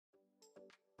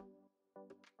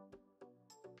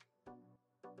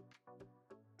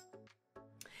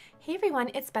Hey everyone,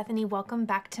 it's Bethany. Welcome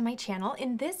back to my channel.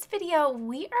 In this video,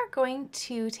 we are going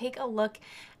to take a look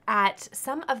at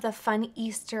some of the fun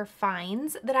Easter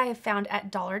finds that I have found at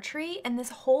Dollar Tree, and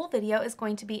this whole video is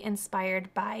going to be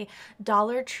inspired by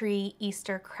Dollar Tree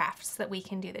Easter crafts that we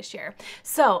can do this year.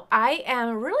 So I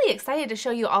am really excited to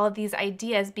show you all of these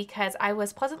ideas because I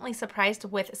was pleasantly surprised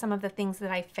with some of the things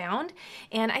that I found,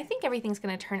 and I think everything's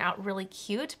going to turn out really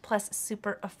cute plus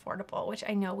super affordable, which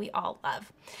I know we all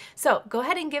love. So go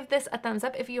ahead and give this a thumbs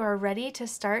up if you are ready to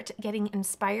start getting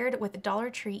inspired with Dollar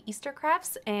Tree Easter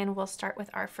crafts, and we'll start with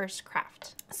our first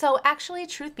craft. So actually,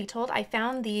 truth be told, I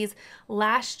found these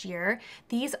last year.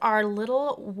 These are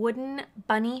little wooden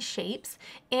bunny shapes,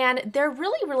 and they're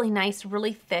really nice,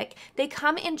 really thick. They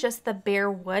come in just the bare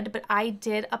wood, but I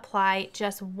did apply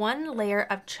just one layer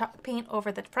of chalk paint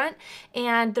over the front,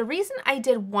 and the reason I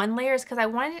did one layer is because I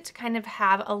wanted it to kind of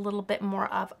have a little bit more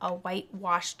of a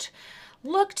whitewashed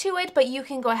look to it, but you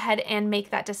can go ahead and make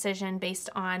that decision based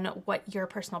on what your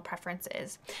personal preference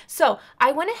is. So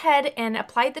I went ahead and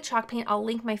applied the chalk paint. I'll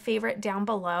link my favorite down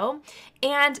below.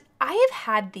 And I have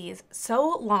had these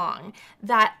so long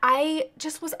that I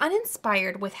just was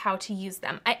uninspired with how to use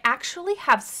them. I actually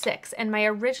have 6, and my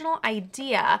original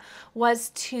idea was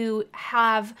to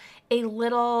have a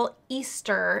little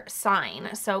Easter sign,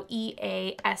 so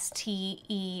E-A-S-T-E-R,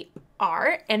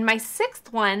 and my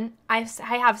 6th one I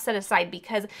have set aside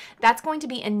because that's going to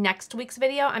be in next week's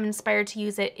video. I'm inspired to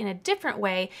use it in a different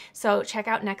way, so check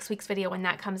out next week's video when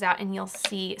that comes out and you'll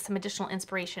see some additional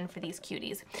inspiration for these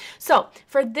cuties. So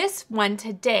for this one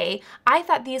today, I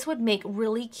thought these would make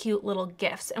really cute little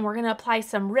gifts, and we're going to apply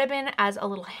some ribbon as a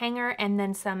little hanger and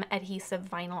then some adhesive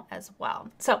vinyl as well.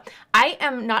 So I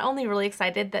am not only really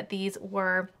excited that these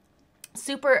were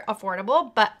super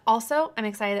affordable, but also I'm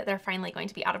excited that they're finally going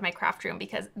to be out of my craft room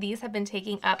because these have been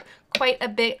taking up quite a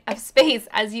bit of space,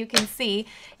 as you can see,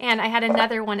 and I had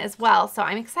another one as well, so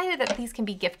I'm excited that these can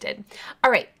be gifted. All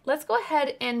right, let's go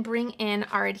ahead and bring in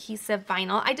our adhesive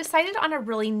vinyl. I decided on a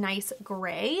really nice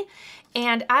gray,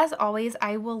 and as always,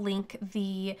 I will link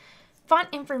the font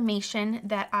information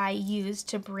that I used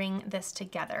to bring this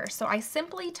together. So I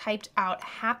simply typed out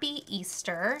Happy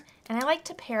Easter, and I like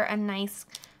to pair a nice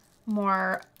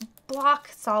more block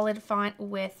solid font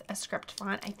with a script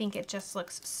font. I think it just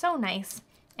looks so nice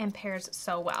and pairs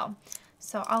so well.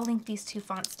 So I'll link these two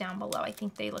fonts down below. I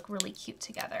think they look really cute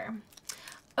together.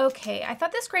 Okay, I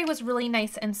thought this gray was really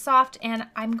nice and soft, and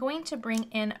I'm going to bring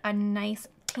in a nice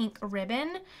pink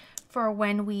ribbon for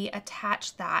when we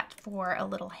attach that for a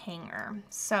little hanger.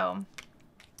 So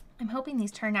I'm hoping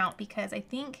these turn out because I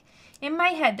think in my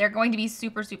head they're going to be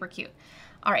super cute.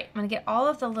 All right, I'm gonna get all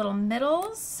of the little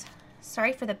middles.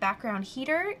 Sorry for the background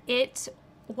heater. It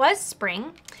was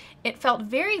spring. It felt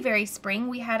very spring.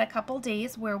 We had a couple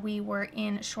days where we were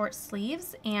in short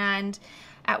sleeves, and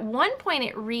at one point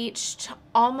it reached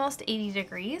almost 80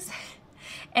 degrees.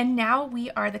 And now we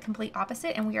are the complete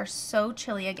opposite, and we are so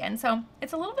chilly again. So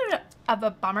it's a little bit of a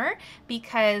bummer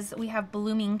because we have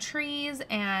blooming trees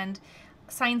and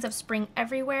signs of spring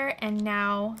everywhere, and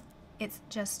now it's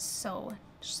just so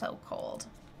cold.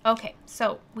 Okay,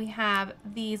 so we have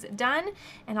these done,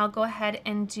 and I'll go ahead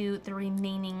and do the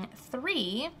remaining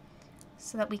 3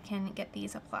 so that we can get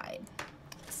these applied.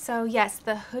 So yes,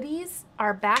 the hoodies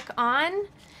are back on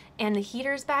and the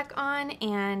heater's back on,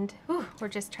 and we're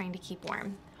just trying to keep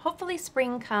warm. Hopefully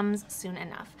spring comes soon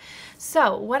enough.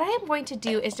 So what I am going to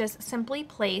do is just simply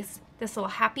place this little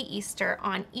Happy Easter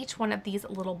on each one of these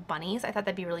little bunnies. I thought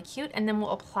that'd be really cute, and then we'll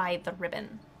apply the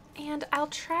ribbon. And I'll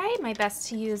try my best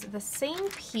to use the same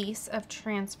piece of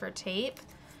transfer tape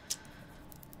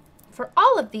for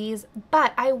all of these,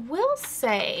 but I will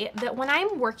say that when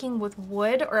I'm working with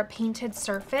wood or a painted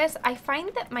surface, I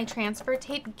find that my transfer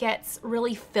tape gets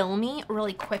really filmy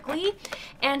really quickly,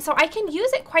 and so I can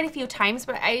use it quite a few times,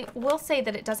 but I will say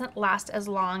that it doesn't last as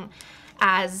long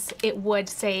as it would,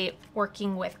 say,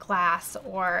 working with glass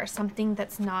or something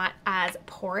that's not as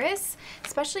porous,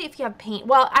 especially if you have paint.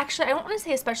 Well, actually, I don't want to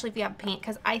say especially if you have paint,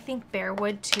 because I think bare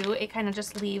wood too, it kind of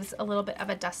just leaves a little bit of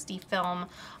a dusty film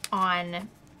on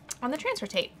the transfer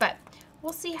tape, but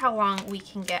we'll see how long we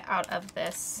can get out of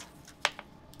this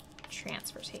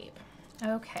transfer tape.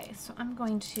 Okay, so I'm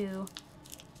going to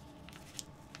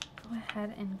go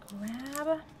ahead and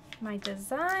grab my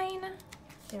design.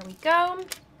 There we go.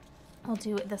 I'll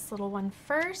do this little one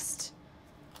first.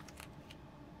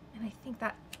 And I think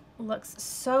that looks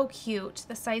so cute.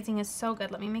 The sizing is so good.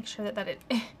 Let me make sure that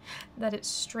it's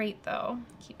straight though.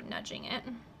 Keep nudging it.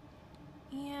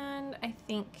 And I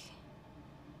think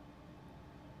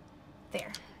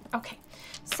there. Okay,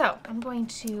 so I'm going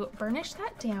to burnish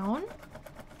that down,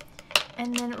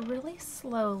 and then really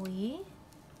slowly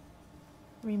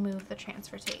remove the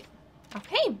transfer tape.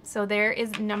 Okay, so there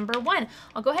is number 1.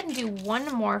 I'll go ahead and do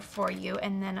one more for you,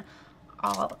 and then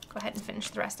I'll go ahead and finish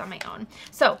the rest on my own.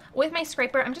 So with my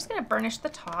scraper, I'm just gonna burnish the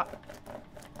top.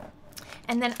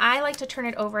 And then I like to turn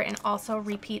it over and also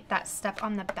repeat that step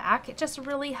on the back. It just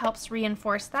really helps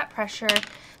reinforce that pressure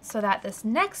so that this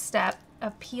next step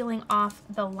of peeling off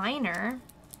the liner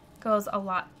goes a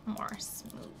lot more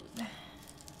smooth.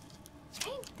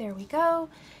 Okay, there we go.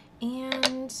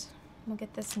 And we'll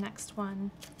get this next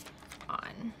one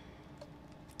on.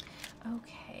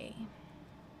 Okay.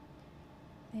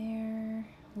 There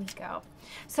we go.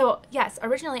 So yes,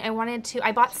 originally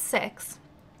I bought 6.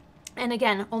 And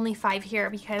again, only 5 here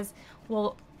because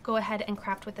we'll go ahead and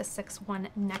craft with the 6th one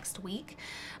next week.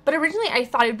 But originally I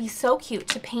thought it would be so cute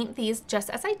to paint these just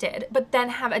as I did, but then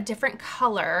have a different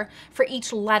color for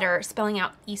each letter spelling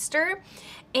out Easter.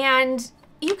 And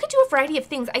you could do a variety of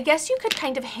things. I guess you could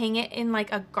kind of hang it in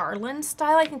like a garland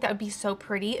style. I think that would be so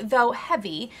pretty, though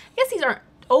heavy. I guess these aren't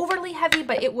overly heavy,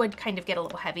 but it would kind of get a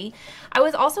little heavy. I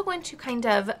was also going to kind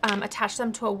of attach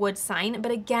them to a wood sign, but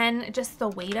again, just the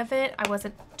weight of it, I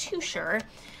wasn't too sure.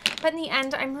 But in the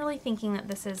end, I'm really thinking that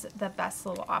this is the best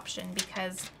little option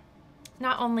because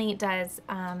not only does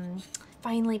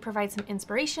finally provide some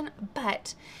inspiration,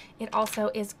 but it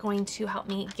also is going to help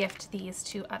me gift these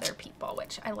to other people,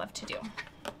 which I love to do.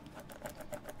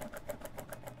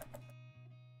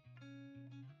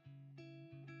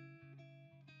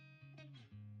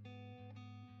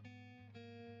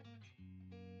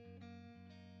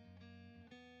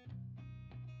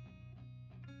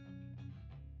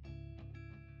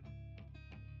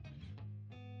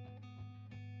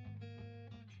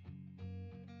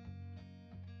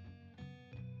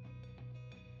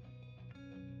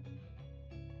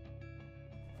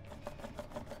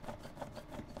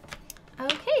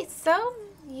 Okay, so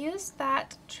use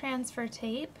that transfer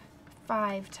tape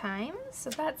 5 times,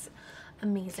 so that's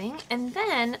amazing. And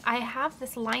then I have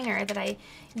this liner that I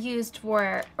used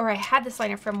for, or I had this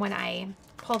liner from when I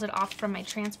pulled it off from my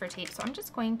transfer tape. So I'm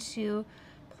just going to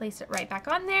place it right back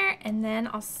on there, and then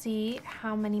I'll see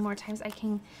how many more times I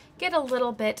can get a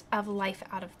little bit of life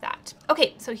out of that.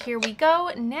 Okay, so here we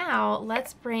go. Now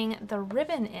let's bring the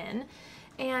ribbon in.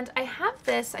 And I have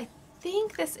this, I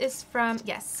think this is from,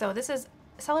 yes, so this is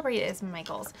Celebrate Is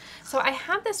Michael's. So I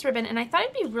have this ribbon and I thought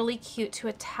it'd be really cute to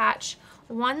attach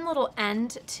one little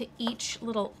end to each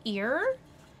little ear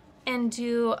and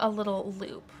do a little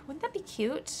loop. Wouldn't that be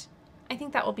cute? I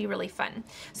think that will be really fun.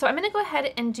 So I'm gonna go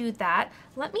ahead and do that.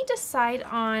 Let me decide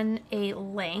on a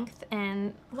length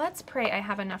and let's pray I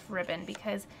have enough ribbon,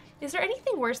 because is there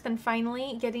anything worse than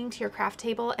finally getting to your craft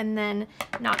table and then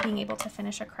not being able to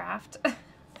finish a craft?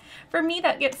 For me,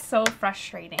 that gets so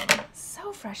frustrating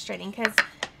because,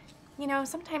 you know,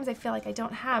 sometimes I feel like I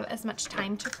don't have as much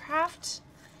time to craft.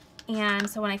 And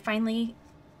so when I finally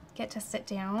get to sit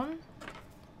down,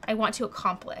 I want to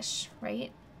accomplish,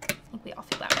 right? I think we all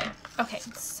feel that way. Okay,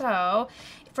 so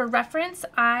for reference,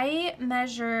 I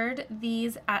measured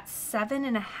these at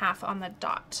 7.5 on the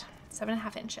dot,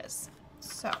 7.5 inches.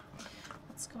 So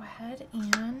let's go ahead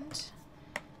and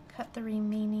cut the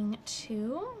remaining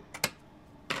 2.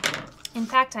 In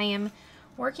fact, I am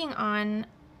working on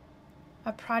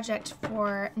a project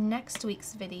for next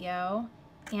week's video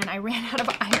and I ran out of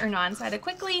iron-on, so I had to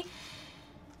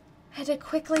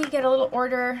quickly get a little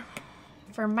order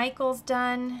for Michael's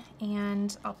done,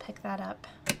 and I'll pick that up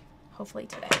hopefully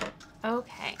today.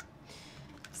 Okay,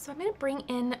 so I'm gonna bring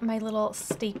in my little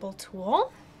staple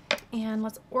tool and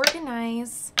let's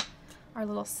organize our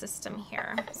little system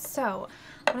here. So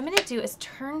what I'm gonna do is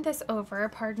turn this over,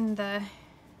 pardon the,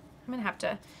 I'm gonna have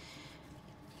to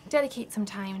dedicate some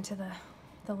time to the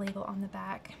label on the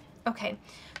back. Okay,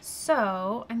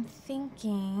 so I'm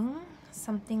thinking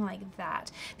something like that.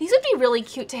 These would be really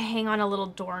cute to hang on a little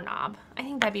doorknob. I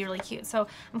think that'd be really cute. So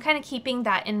I'm kind of keeping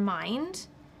that in mind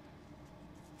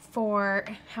for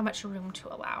how much room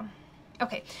to allow.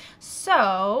 Okay,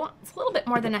 so it's a little bit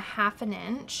more than 1/2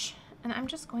 inch, and I'm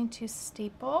just going to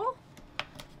staple.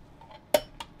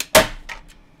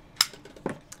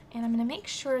 And I'm gonna make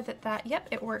sure that yep,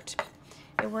 it worked.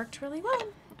 It worked really well.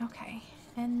 Okay,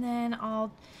 and then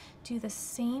I'll do the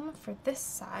same for this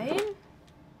side.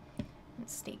 And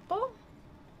staple.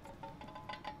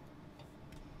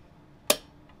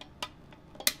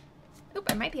 Oop,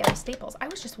 I might be out of staples. I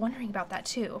was just wondering about that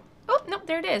too. Oh, nope,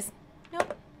 there it is.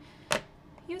 Nope.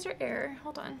 User error.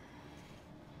 Hold on.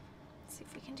 Let's see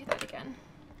if we can do that again.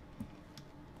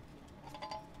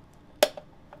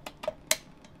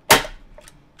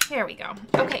 There we go.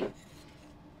 Okay.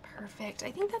 perfect. I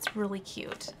think that's really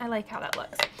cute. I like how that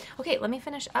looks. Okay, let me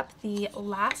finish up the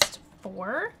last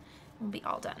 4. We'll be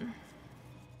all done.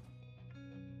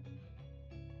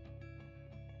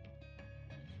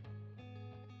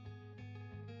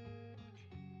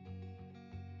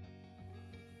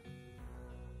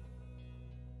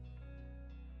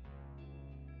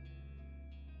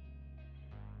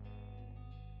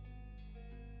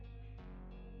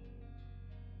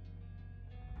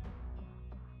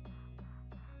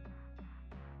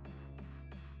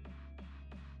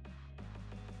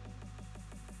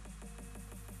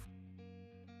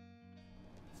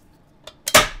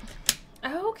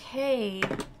 Okay,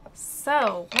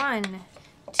 so 1,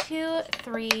 2,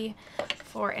 3,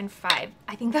 4, and 5.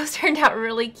 I think those turned out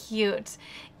really cute.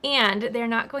 And they're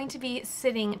not going to be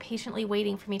sitting patiently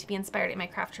waiting for me to be inspired in my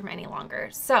craft room any longer.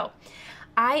 So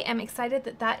I am excited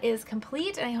that that is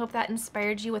complete, and I hope that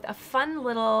inspired you with a fun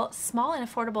little small and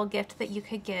affordable gift that you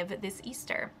could give this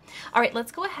Easter. All right,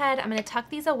 let's go ahead. I'm going to tuck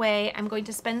these away. I'm going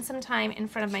to spend some time in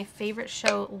front of my favorite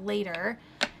show later,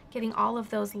 getting all of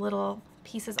those little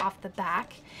pieces off the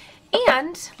back.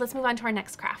 And let's move on to our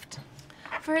next craft.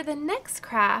 For the next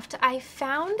craft, I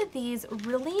found these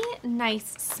really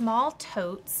nice small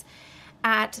totes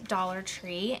at Dollar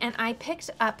Tree, and I picked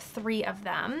up 3 of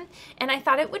them, and I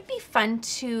thought it would be fun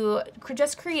to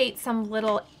just create some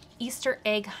little Easter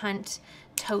egg hunt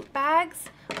tote bags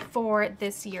for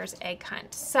this year's egg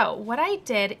hunt. So what I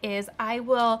did is I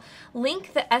will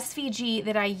link the SVG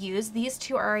that I use. These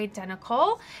 2 are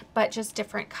identical, but just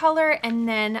different color. And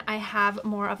then I have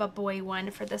more of a boy one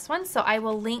for this one. So I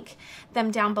will link them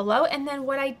down below. And then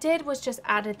what I did was just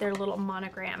added their little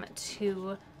monogram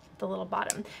to the little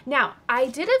bottom. Now, I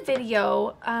did a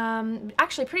video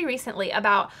actually pretty recently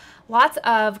about lots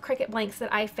of Cricut blanks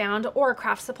that I found, or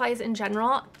craft supplies in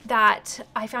general, that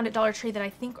I found at Dollar Tree that I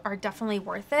think are definitely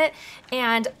worth it.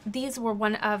 And these were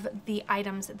one of the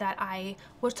items that I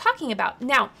was talking about.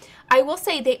 Now, I will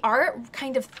say they are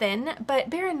kind of thin, but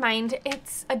bear in mind,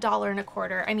 it's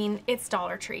 $1.25. I mean, it's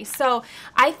Dollar Tree. So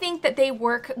I think that they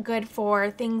work good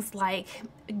for things like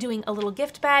doing a little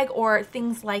gift bag or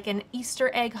things like an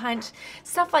Easter egg hunt,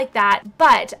 stuff like that.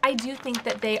 But I do think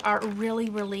that they are really,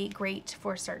 really great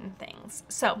for certain things.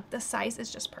 So the size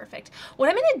is just perfect. What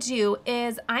I'm going to do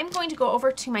is I'm going to go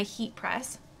over to my heat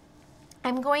press.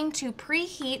 I'm going to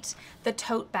preheat the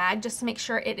tote bag just to make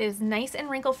sure it is nice and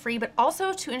wrinkle free, but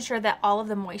also to ensure that all of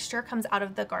the moisture comes out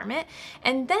of the garment.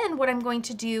 And then what I'm going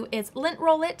to do is lint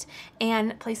roll it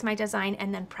and place my design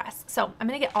and then press. So I'm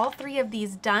going to get all 3 of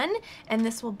these done, and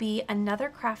this will be another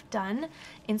craft done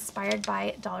inspired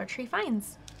by Dollar Tree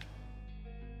finds.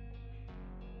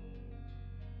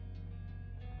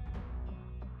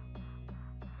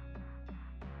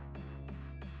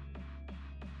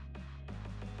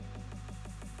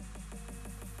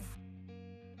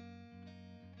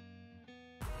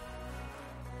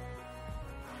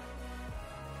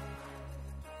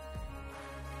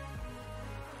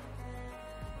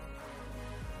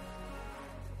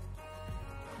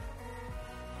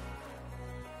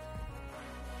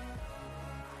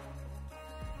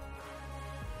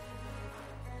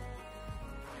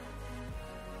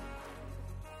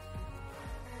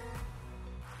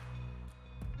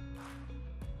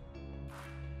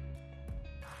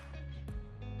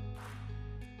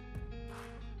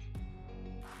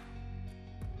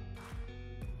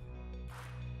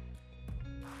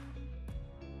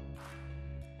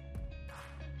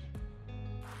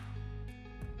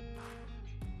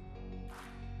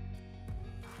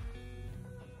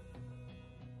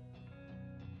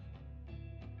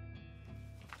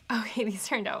 Okay, these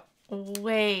turned out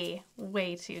way,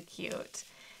 way too cute.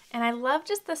 And I love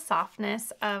just the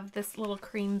softness of this little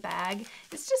cream bag.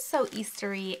 It's just so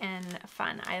Eastery and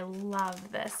fun. I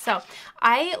love this. So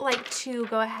I like to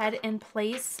go ahead and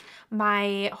place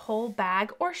my whole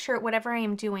bag or shirt, whatever I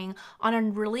am doing, on a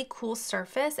really cool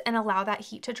surface and allow that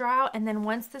heat to draw out. And then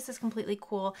once this is completely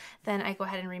cool, then I go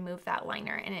ahead and remove that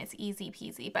liner, and it's easy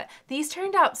peasy. But these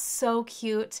turned out so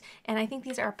cute, and I think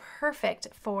these are perfect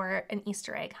for an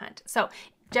Easter egg hunt. So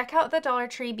check out the Dollar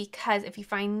Tree, because if you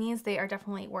find these, they are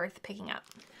definitely worth picking up.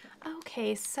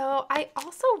 Okay, so I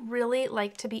also really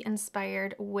like to be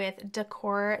inspired with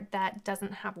decor that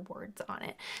doesn't have words on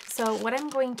it. So what I'm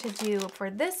going to do for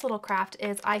this little craft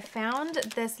is I found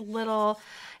this little,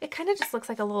 it kind of just looks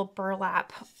like a little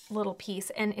burlap little piece,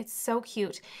 and it's so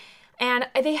cute. And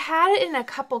they had it in a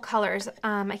couple colors.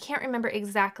 I can't remember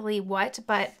exactly what,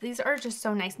 but these are just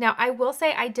so nice. Now, I will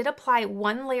say I did apply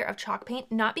one layer of chalk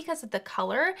paint, not because of the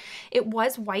color. It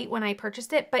was white when I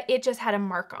purchased it, but it just had a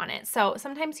mark on it. So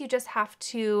sometimes you just have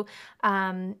to,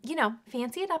 you know,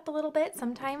 fancy it up a little bit.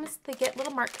 Sometimes they get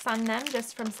little marks on them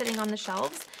just from sitting on the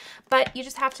shelves, but you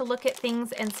just have to look at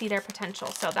things and see their potential.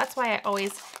 So that's why I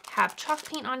always have chalk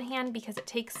paint on hand, because it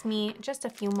takes me just a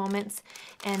few moments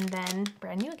and then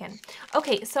brand new again.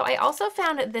 Okay, so I also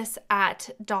found this at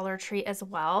Dollar Tree as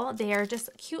well. They are just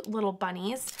cute little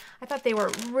bunnies. I thought they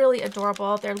were really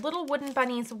adorable. They're little wooden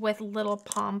bunnies with little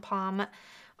pom-pom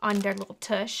on their little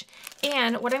tush.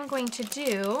 And what I'm going to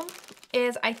do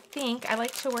is, I think I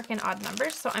like to work in odd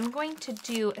numbers, so I'm going to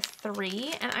do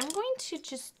 3, and I'm going to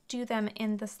just do them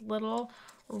in this little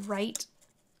right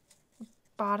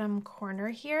bottom corner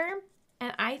here.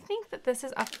 And I think that this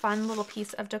is a fun little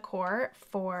piece of decor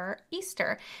for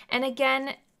Easter. And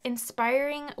again,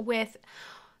 inspiring with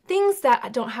things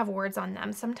that don't have words on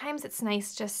them. Sometimes it's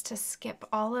nice just to skip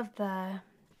all of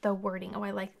the wording. Oh,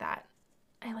 I like that.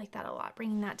 I like that a lot,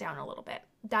 bringing that down a little bit.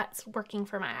 That's working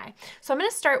for my eye. So I'm going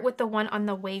to start with the one on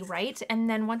the way right, and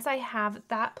then once I have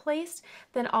that placed,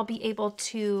 then I'll be able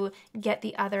to get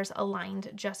the others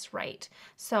aligned just right.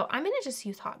 So I'm going to just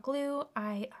use hot glue.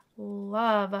 I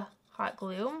love hot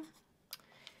glue.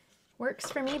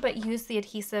 Works for me, but use the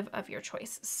adhesive of your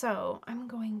choice. So I'm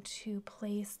going to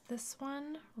place this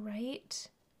one right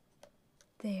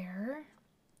there.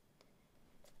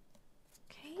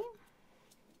 Okay,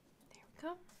 there we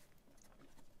go.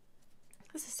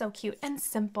 This is so cute and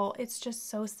simple. It's just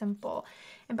so simple.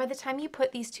 And by the time you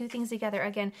put these two things together,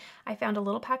 again, I found a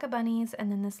little pack of bunnies and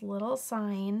then this little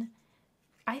sign.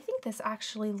 I think this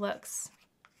actually looks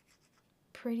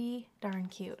pretty darn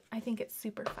cute. I think it's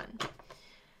super fun.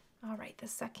 All right, the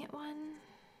second one,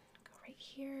 go right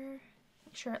here.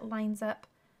 Make sure it lines up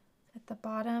at the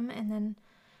bottom, and then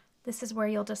this is where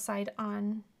you'll decide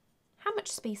on how much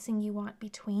spacing you want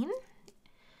between,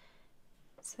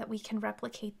 so that we can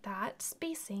replicate that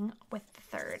spacing with the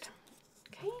third.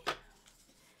 Okay.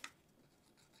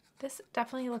 This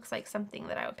definitely looks like something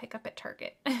that I would pick up at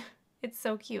Target. It's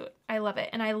so cute. I love it.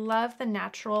 And I love the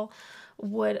natural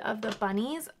wood of the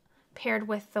bunnies paired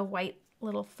with the white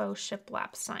little faux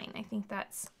shiplap sign. I think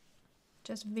that's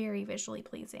just very visually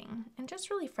pleasing and just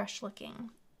really fresh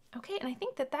looking. Okay, and I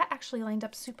think that that actually lined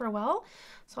up super well.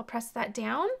 So I'll press that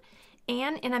down,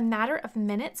 and in a matter of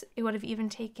minutes, it would have even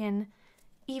taken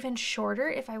even shorter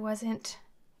if I wasn't,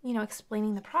 you know,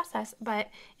 explaining the process, but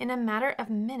in a matter of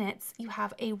minutes, you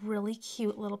have a really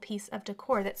cute little piece of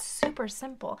decor that's super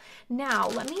simple. Now,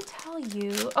 let me tell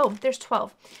you, oh, there's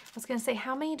 12. I was gonna say,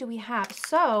 how many do we have?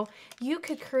 So you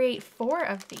could create 4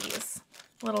 of these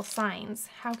little signs.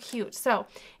 How cute. So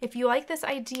if you like this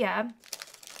idea,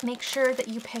 make sure that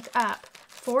you pick up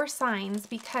 4 signs,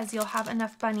 because you'll have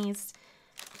enough bunnies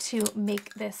to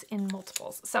make this in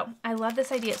multiples. So I love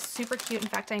this idea. It's super cute. In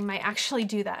fact, I might actually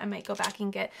do that. I might go back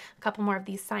and get a couple more of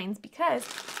these signs, because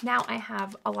now I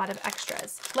have a lot of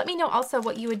extras. Let me know also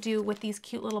what you would do with these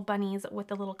cute little bunnies with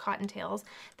the little cottontails.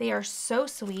 They are so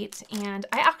sweet, and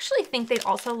I actually think they'd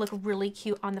also look really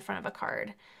cute on the front of a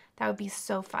card. That would be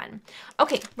so fun.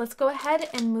 Okay, let's go ahead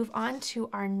and move on to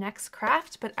our next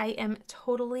craft, but I am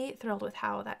totally thrilled with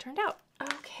how that turned out.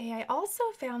 Okay, I also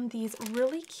found these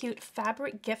really cute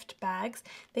fabric gift bags.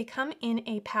 They come in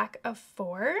a pack of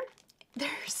 4. They're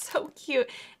so cute.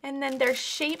 And then they're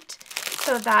shaped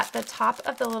so that the top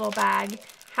of the little bag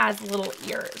has little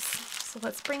ears. So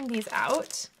let's bring these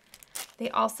out. They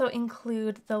also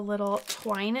include the little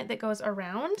twine that goes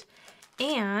around,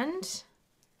 and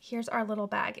here's our little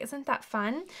bag. Isn't that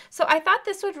fun? So I thought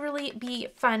this would really be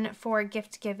fun for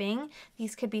gift giving.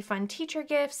 These could be fun teacher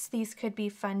gifts. These could be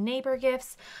fun neighbor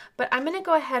gifts. But I'm going to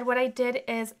go ahead. What I did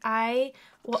is I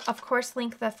will, of course,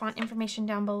 link the font information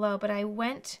down below. But I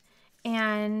went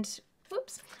and,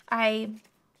 whoops, I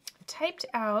typed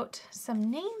out some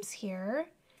names here.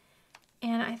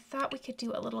 And I thought we could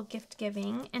do a little gift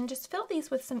giving and just fill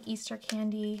these with some Easter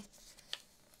candy.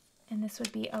 And this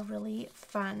would be a really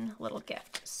fun little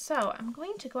gift. So I'm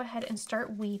going to go ahead and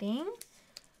start weeding.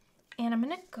 And I'm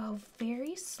going to go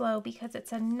very slow because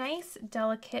it's a nice,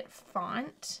 delicate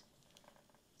font.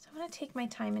 So I'm going to take my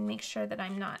time and make sure that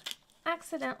I'm not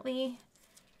accidentally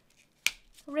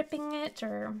ripping it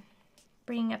or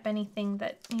bringing up anything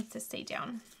that needs to stay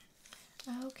down.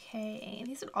 Okay,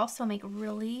 these would also make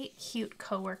really cute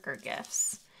coworker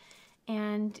gifts.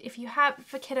 And if you have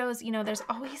for kiddos, you know, there's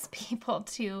always people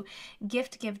to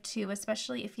give to,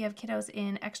 especially if you have kiddos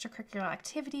in extracurricular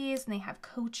activities and they have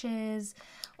coaches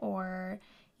or,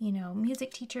 you know,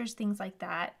 music teachers, things like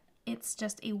that. it's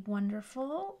just a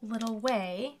wonderful little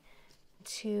way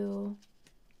to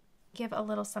give a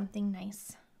little something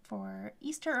nice for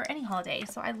Easter or any holiday.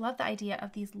 So I love the idea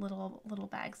of these little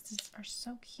bags. These are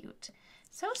so cute.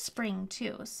 So spring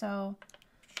too. So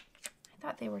I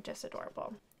thought they were just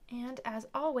adorable. And as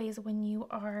always, when you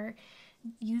are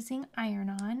using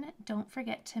iron-on, don't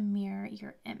forget to mirror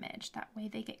your image. That way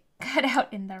they get cut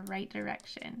out in the right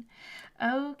direction.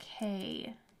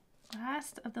 Okay,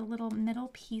 last of the little middle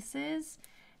pieces,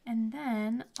 and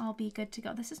then I'll be good to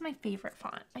go. This is my favorite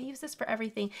font. I use this for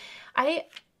everything. I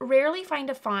rarely find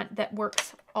a font that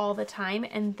works all the time,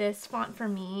 and this font for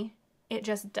me, it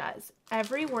just does.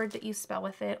 Every word that you spell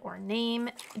with it or name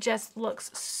just looks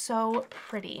so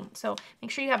pretty. So make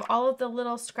sure you have all of the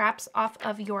little scraps off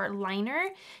of your liner,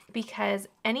 because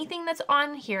anything that's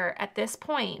on here at this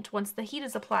point, once the heat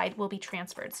is applied, will be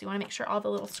transferred. So you want to make sure all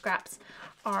the little scraps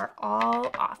are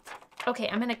all off. Okay,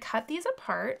 I'm going to cut these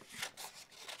apart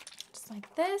just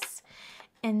like this.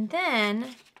 And then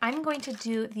I'm going to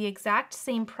do the exact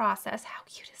same process. How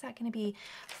cute is that going to be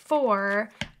for...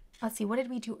 Let's see, what did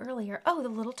we do earlier? Oh, the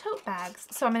little tote bags.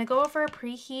 So I'm gonna go over,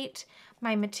 preheat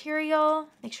my material,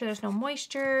 make sure there's no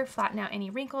moisture, flatten out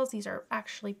any wrinkles. These are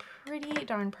actually pretty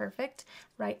darn perfect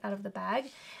right out of the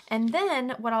bag. And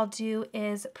then what I'll do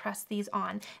is press these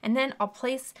on. And then I'll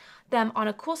place them on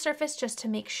a cool surface just to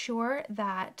make sure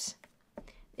that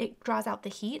it draws out the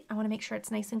heat. I wanna make sure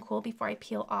it's nice and cool before I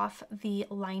peel off the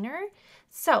liner.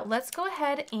 So let's go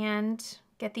ahead and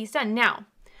get these done. Now,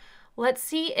 let's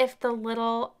see if the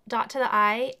little dot to the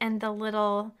I and the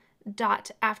little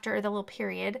dot after, the little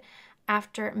period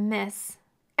after miss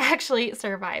actually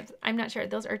survives. I'm not sure.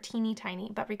 Those are teeny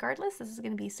tiny, but regardless, this is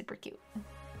going to be super cute.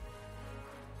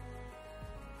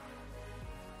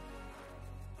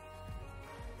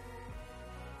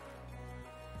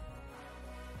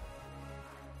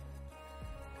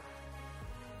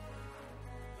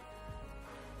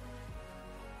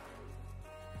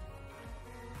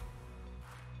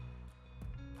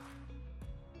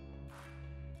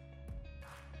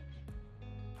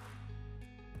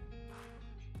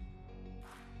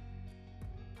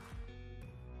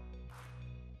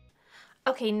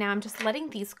 Okay, now I'm just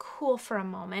letting these cool for a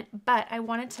moment, but I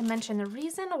wanted to mention the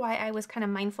reason why I was kind of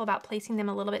mindful about placing them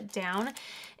a little bit down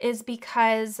is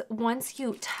because once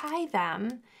you tie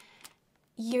them,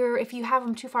 if you have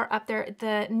them too far up there,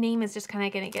 the name is just kind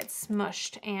of going to get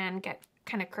smushed and get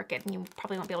kind of crooked, and you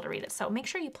probably won't be able to read it. So make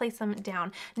sure you place them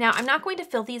down. Now, I'm not going to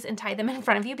fill these and tie them in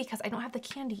front of you because I don't have the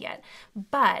candy yet,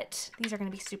 but these are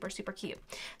going to be super, super cute.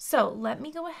 So let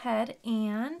me go ahead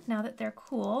and, now that they're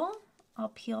cool, I'll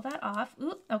peel that off.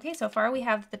 Ooh, okay, so far we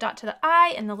have the dot to the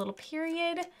I and the little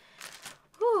period.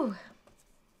 Whew.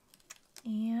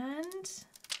 And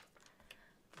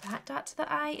that dot to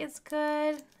the I is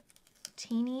good.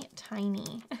 Teeny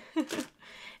tiny.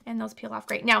 And those peel off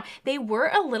great. Now, they were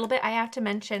a little bit, I have to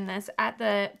mention this, at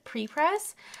the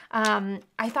pre-press, I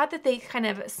thought that they kind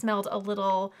of smelled a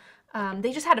little,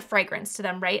 they just had a fragrance to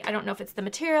them, right? I don't know if it's the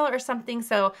material or something,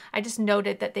 so I just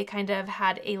noted that they kind of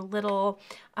had a little,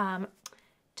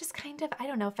 just kind of, I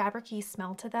don't know, fabric-y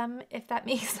smell to them, if that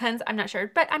makes sense. I'm not sure,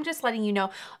 but I'm just letting you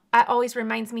know. It always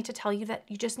reminds me to tell you that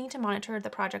you just need to monitor the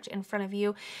project in front of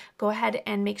you. Go ahead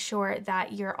and make sure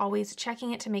that you're always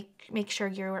checking it to make sure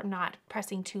you're not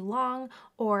pressing too long,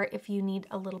 or if you need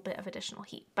a little bit of additional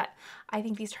heat. But I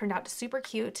think these turned out super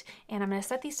cute, and I'm going to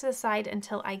set these to the side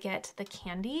until I get the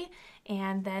candy,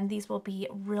 and then these will be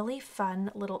really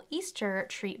fun little Easter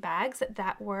treat bags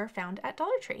that were found at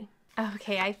Dollar Tree.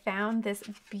 Okay, I found this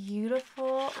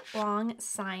beautiful long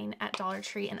sign at Dollar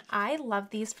Tree, and I love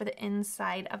these for the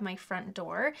inside of my front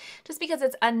door just because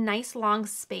it's a nice long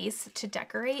space to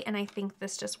decorate, and I think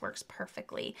this just works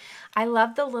perfectly. I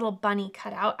love the little bunny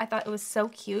cutout. I thought it was so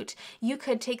cute. You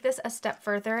could take this a step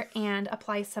further and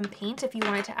apply some paint if you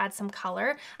wanted to add some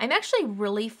color. I'm actually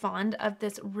really fond of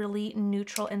this really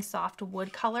neutral and soft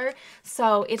wood color,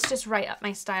 so it's just right up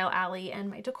my style alley and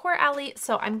my decor alley,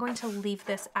 so I'm going to leave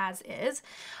this as is.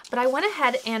 But I went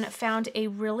ahead and found a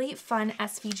really fun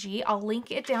SVG. I'll link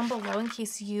it down below in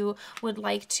case you would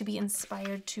like to be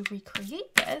inspired to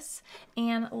recreate this.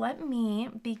 And let me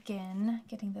begin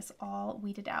getting this all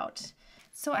weeded out.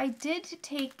 So I did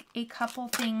take a couple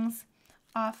things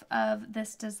off of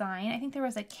this design. I think there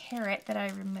was a carrot that I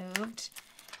removed.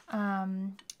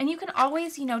 And you can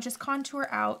always, you know, just contour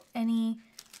out any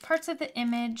parts of the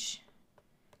image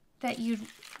that you'd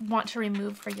want to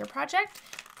remove for your project.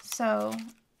 So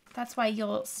that's why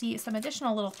you'll see some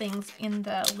additional little things in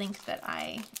the link that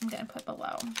I am going to put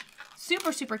below.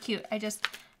 Super, super cute. I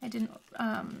didn't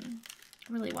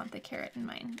really want the carrot in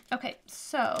mine. Okay,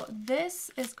 so this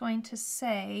is going to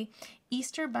say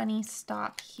Easter Bunny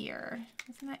stop here.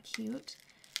 Isn't that cute?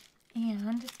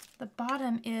 And the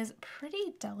bottom is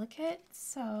pretty delicate,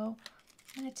 so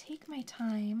I'm going to take my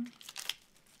time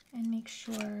and make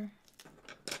sure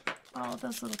all of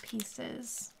those little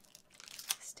pieces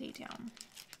stay down.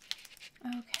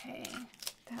 Okay,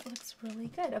 that looks really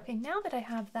good. Okay, now that I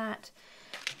have that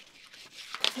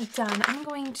done, I'm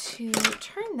going to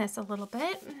turn this a little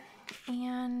bit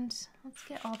and let's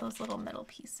get all those little metal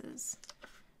pieces.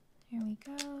 Here we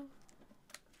go.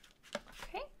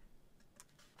 Okay.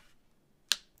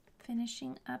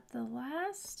 Finishing up the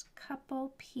last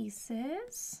couple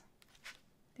pieces.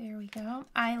 There we go.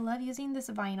 I love using this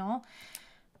vinyl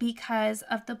because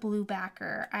of the blue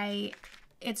backer.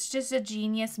 It's just a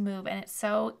genius move, and it's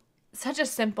such a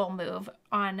simple move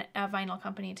on a vinyl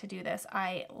company to do this.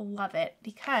 I love it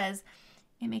because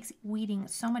it makes weeding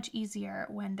so much easier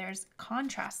when there's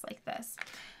contrast like this.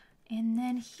 And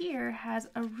then here has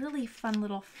a really fun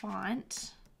little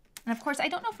font. And of course, I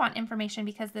don't know font information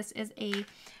because this is a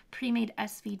pre-made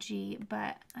SVG,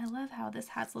 but I love how this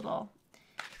has little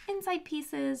inside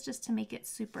pieces just to make it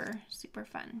super, super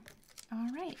fun. All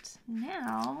right,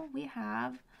 now we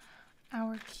have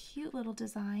our cute little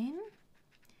design.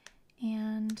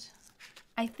 And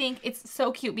I think it's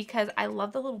so cute because I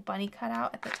love the little bunny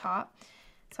cutout at the top.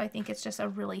 So I think it's just a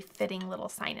really fitting little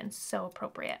sign and so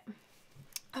appropriate.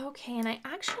 Okay, and I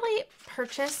actually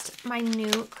purchased my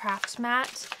new craft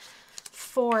mat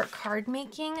for card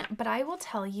making, but I will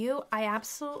tell you, I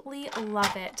absolutely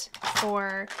love it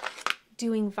for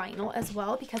doing vinyl as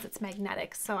well because it's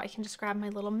magnetic. So I can just grab my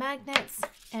little magnets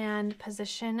and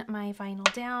position my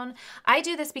vinyl down. I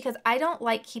do this because I don't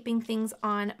like keeping things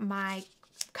on my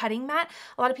cutting mat.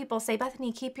 A lot of people say,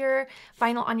 Bethany, keep your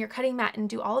vinyl on your cutting mat and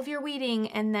do all of your weeding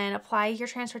and then apply your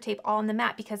transfer tape all on the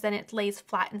mat because then it lays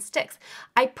flat and sticks.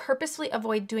 I purposely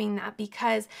avoid doing that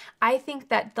because I think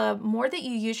that the more that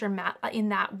you use your mat in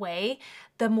that way,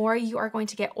 the more you are going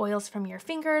to get oils from your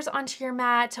fingers onto your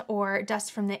mat or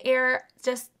dust from the air.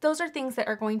 Just those are things that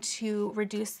are going to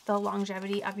reduce the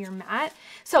longevity of your mat.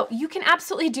 So you can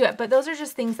absolutely do it, but those are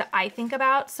just things that I think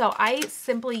about. So I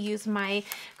simply use my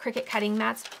Cricut cutting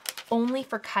mats only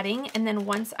for cutting, and then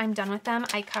once I'm done with them,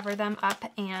 I cover them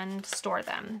up and store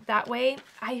them. That way,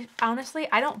 I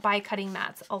don't buy cutting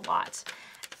mats a lot,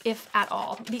 if at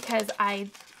all, because I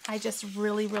just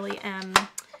really, really am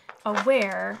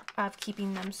aware of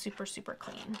keeping them super, super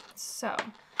clean. So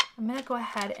I'm gonna go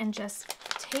ahead and just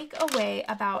take away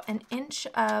about 1 inch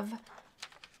of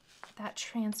that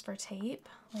transfer tape,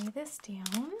 lay this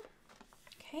down,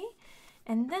 okay?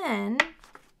 And then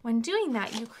when doing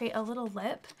that, you create a little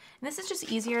lip. And this is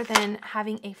just easier than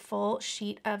having a full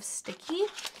sheet of sticky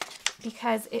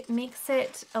because it makes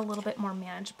it a little bit more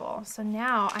manageable. So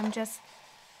now I'm just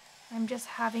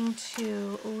having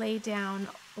to lay down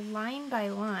line by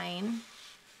line.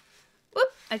 Whoop,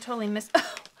 I totally missed,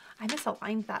 I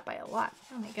misaligned that by a lot.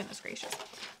 Oh my goodness gracious.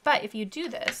 But if you do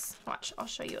this, watch, I'll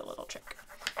show you a little trick.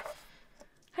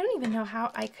 I don't even know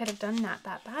how I could have done that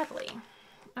badly.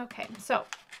 Okay, so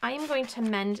I am going to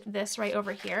mend this right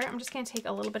over here. I'm just going to take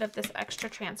a little bit of this extra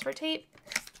transfer tape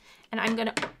and I'm going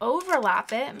to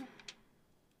overlap it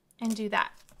and do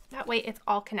that. That way it's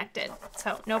all connected,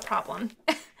 so no problem.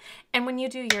 And when you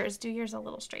do yours a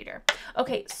little straighter.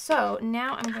 Okay, so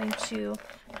now I'm going to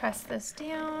press this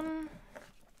down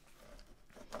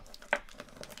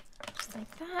just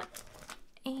like that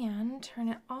and turn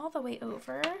it all the way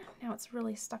over. Now it's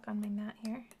really stuck on my mat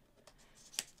here.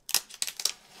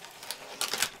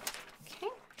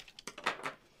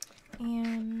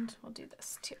 And we'll do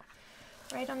this too,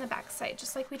 right on the back side,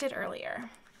 just like we did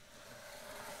earlier.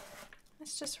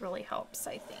 This just really helps,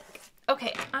 I think.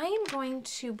 Okay, I am going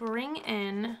to bring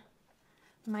in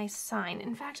my sign.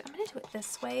 In fact, I'm going to do it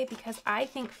this way because I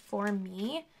think for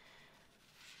me,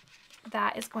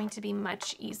 that is going to be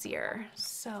much easier.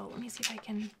 So let me see if I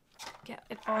can get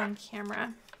it all on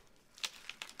camera.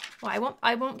 Well,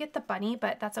 I won't get the bunny,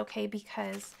 but that's okay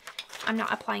because I'm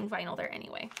not applying vinyl there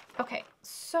anyway. Okay,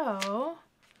 so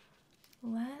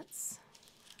let's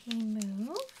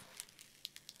remove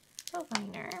the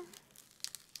liner.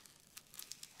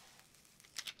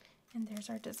 And there's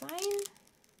our design.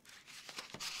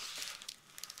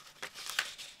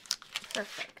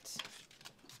 Perfect.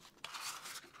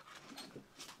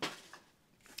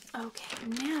 Okay,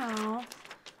 now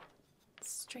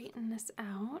straighten this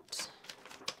out.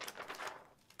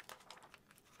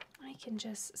 I can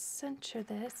just center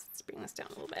this. Let's bring this down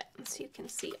a little bit so you can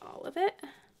see all of it.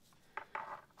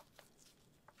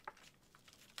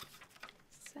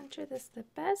 Center this the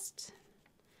best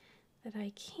that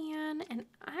I can. And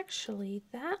actually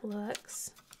that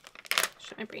looks,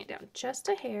 should I bring it down just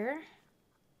a hair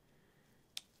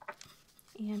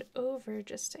and over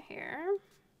just a hair.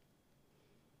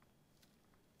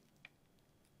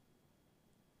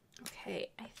 Okay,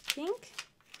 I think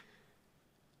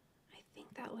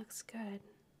that looks good.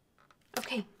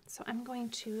 Okay, so I'm going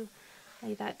to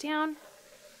lay that down.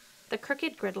 The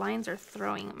crooked grid lines are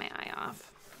throwing my eye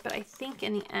off, but I think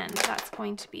in the end that's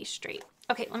going to be straight.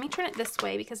 Okay, let me turn it this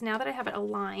way because now that I have it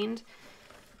aligned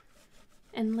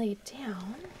and laid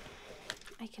down,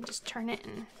 I can just turn it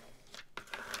and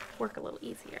work a little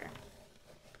easier.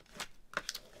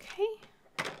 Okay,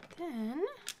 then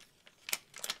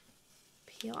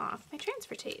peel off my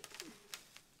transfer tape.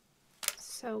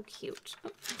 So cute. Oh,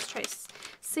 let's try to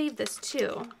save this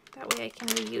too. That way I can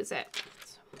reuse it.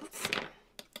 So let's see.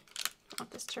 I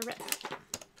want this to rip.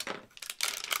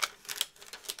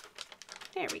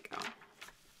 There we go.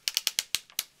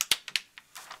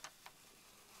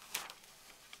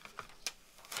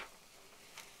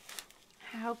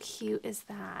 How cute is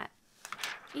that?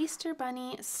 Easter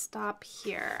Bunny, stop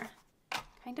here.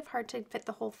 Kind of hard to fit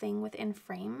the whole thing within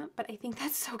frame, but I think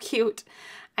that's so cute.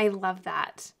 I love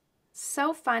that.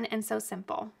 So fun and so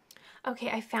simple.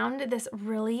 Okay, I found this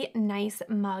really nice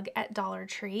mug at Dollar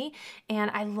Tree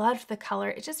and I loved the color.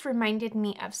 It just reminded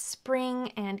me of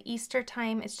spring and Easter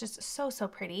time. It's just so, so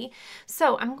pretty.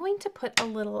 So I'm going to put a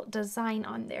little design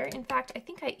on there. In fact, I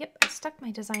think I stuck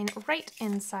my design right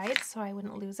inside so I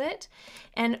wouldn't lose it.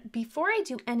 And before I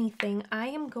do anything, I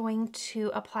am going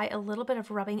to apply a little bit of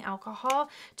rubbing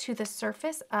alcohol to the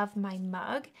surface of my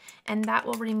mug, and that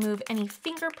will remove any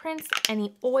fingerprints,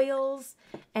 any oils,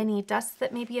 any dust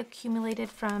that may be accumulated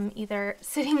from either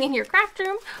sitting in your craft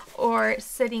room or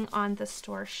sitting on the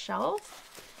store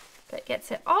shelf. But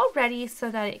gets it all ready so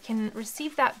that it can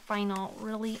receive that vinyl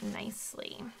really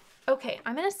nicely. Okay,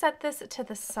 I'm going to set this to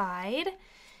the side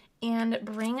and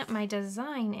bring my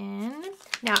design in.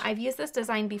 Now, I've used this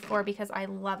design before because I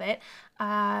love it.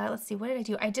 Let's see, what did I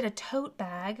do? I did a tote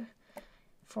bag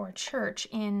for church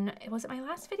in, was it my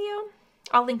last video?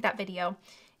 I'll link that video.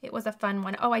 It was a fun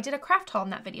one. Oh, I did a craft haul in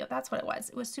that video. That's what it was.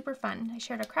 It was super fun. I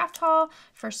shared a craft haul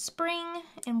for spring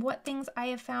and what things I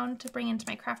have found to bring into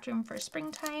my craft room for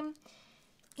springtime.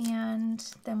 And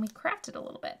then we crafted a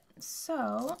little bit.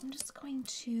 So I'm just going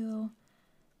to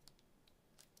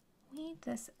weed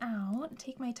this out,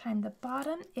 take my time. The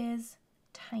bottom is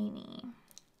tiny.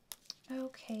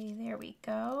 Okay, there we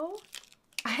go.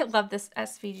 I love this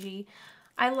SVG.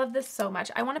 I love this so much.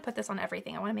 I want to put this on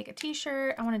everything. I want to make a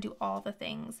t-shirt. I want to do all the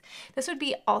things. This would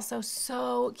be also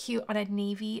so cute on a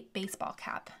navy baseball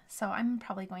cap. So I'm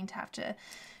probably going to have to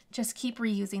just keep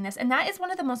reusing this. And that is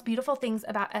one of the most beautiful things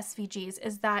about SVGs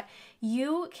is that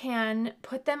you can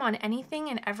put them on anything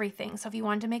and everything. So if you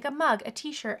wanted to make a mug, a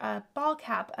t-shirt, a ball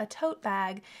cap, a tote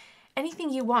bag,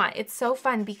 anything you want. It's so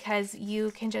fun because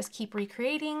you can just keep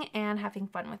recreating and having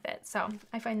fun with it. So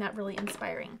I find that really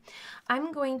inspiring.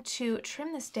 I'm going to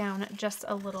trim this down just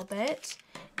a little bit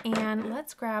and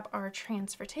let's grab our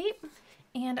transfer tape.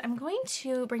 And I'm going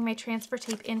to bring my transfer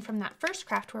tape in from that first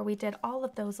craft where we did all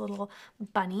of those little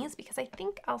bunnies because I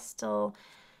think I'll still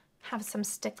have some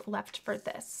stick left for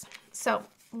this. So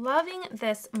loving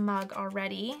this mug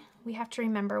already. We have to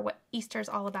remember what Easter's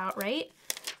all about, right?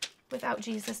 Without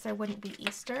Jesus, there wouldn't be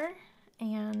Easter.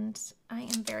 And I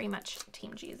am very much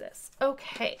Team Jesus.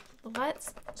 Okay,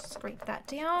 let's scrape that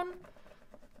down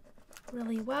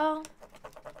really well.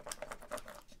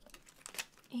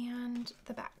 And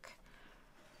the back.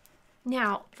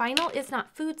 Now, vinyl is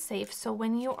not food safe, so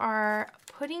when you are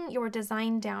putting your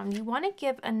design down, you want to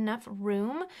give enough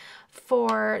room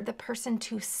for the person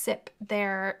to sip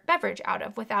their beverage out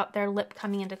of without their lip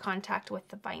coming into contact with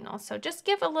the vinyl. So just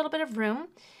give a little bit of room,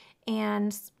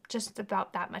 and just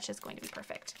about that much is going to be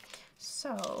perfect.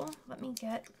 So let me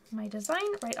get my design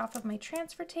right off of my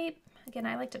transfer tape. Again,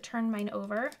 I like to turn mine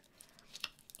over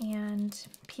and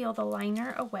peel the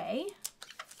liner away.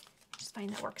 I just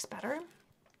find that works better.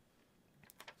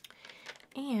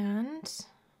 And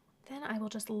then I will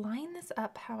just line this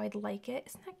up how I'd like it.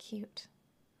 Isn't that cute?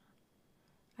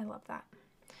 I love that.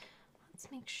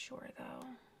 Let's make sure though.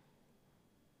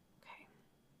 Okay.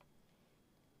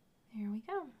 There we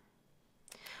go.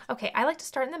 Okay, I like to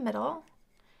start in the middle.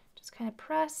 Just kind of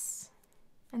press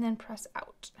and then press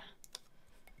out.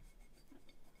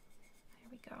 There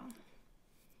we go.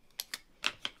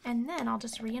 And then I'll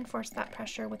just reinforce that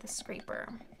pressure with a scraper.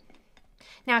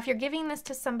 Now, if you're giving this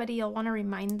to somebody, you'll want to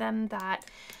remind them that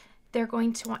they're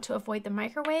going to want to avoid the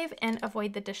microwave and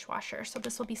avoid the dishwasher. So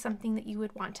this will be something that you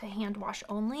would want to hand wash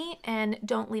only, and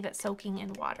don't leave it soaking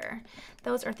in water.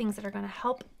 Those are things that are going to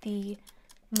help the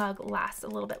mug last a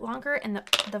little bit longer, and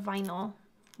the vinyl,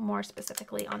 more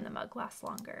specifically on the mug, lasts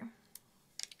longer.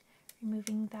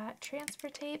 Removing that transfer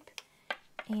tape,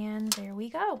 and there we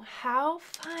go. How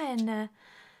fun!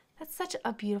 That's such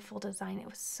a beautiful design. It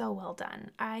was so well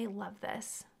done. I love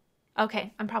this.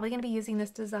 Okay, I'm probably going to be using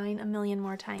this design a million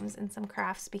more times in some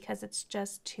crafts because it's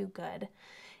just too good.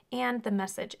 And the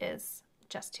message is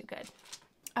just too good.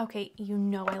 Okay, you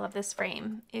know I love this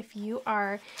frame. If you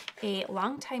are a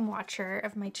longtime watcher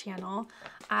of my channel,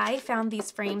 I found these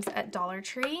frames at Dollar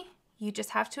Tree. You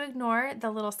just have to ignore the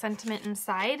little sentiment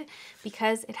inside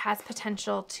because it has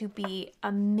potential to be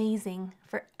amazing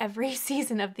for every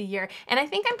season of the year. And I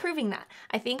think I'm proving that.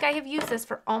 I think I have used this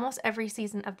for almost every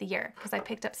season of the year because I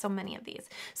picked up so many of these.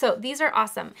 So these are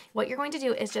awesome. What you're going to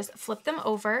do is just flip them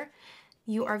over.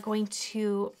 You are going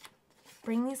to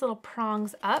bring these little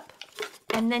prongs up,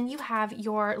 and then you have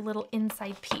your little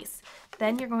inside piece.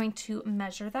 Then you're going to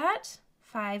measure that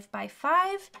 5 by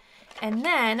 5. And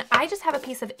then I just have a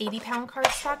piece of 80-pound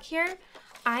cardstock here.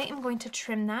 I am going to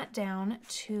trim that down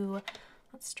to,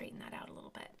 let's straighten that out a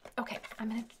little bit. Okay, I'm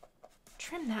going to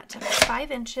trim that to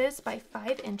 5 inches by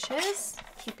 5 inches,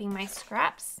 keeping my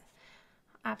scraps.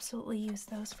 Absolutely use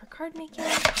those for card making.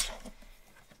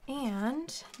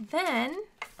 And then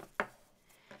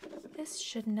this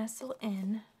should nestle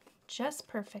in just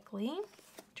perfectly.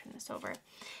 Turn this over.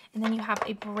 And then you have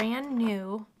a brand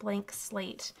new blank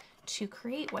slate to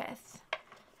create with.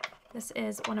 This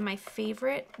is one of my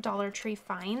favorite Dollar Tree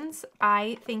finds.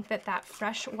 I think that that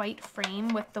fresh white frame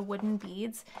with the wooden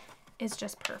beads is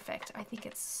just perfect. I think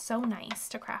it's so nice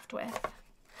to craft with.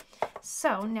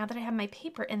 So now that I have my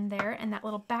paper in there and that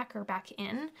little backer back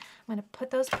in, I'm going to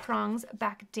put those prongs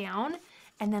back down,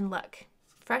 and then look,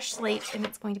 fresh slate, and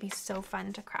it's going to be so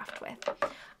fun to craft with.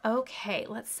 Okay,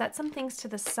 let's set some things to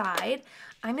the side.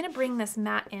 I'm going to bring this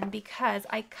mat in because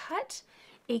I cut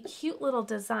a cute little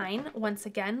design, once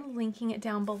again, linking it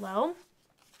down below.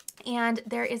 And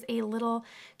there is a little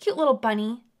cute little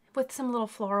bunny with some little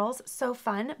florals, so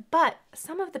fun. But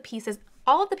some of the pieces,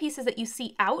 all of the pieces that you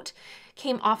see out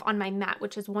came off on my mat,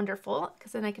 which is wonderful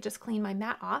because then I could just clean my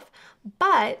mat off.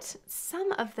 But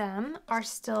some of them are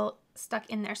still stuck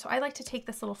in there. So I like to take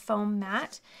this little foam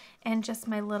mat and just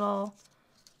my little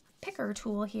picker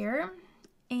tool here,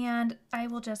 and I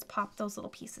will just pop those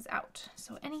little pieces out.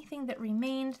 So anything that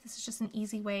remained, this is just an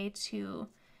easy way to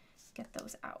get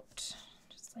those out.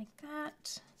 Just like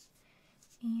that.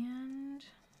 And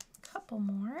a couple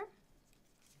more.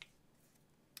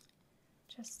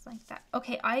 Just like that.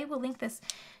 Okay, I will link this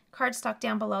cardstock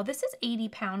down below. This is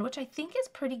 80-pound, which I think is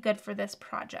pretty good for this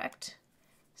project.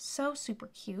 So super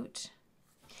cute.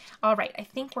 All right, I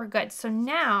think we're good. So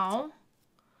now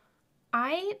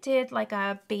I did like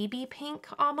a baby pink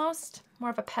almost, more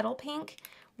of a petal pink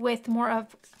with more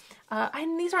of,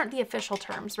 and these aren't the official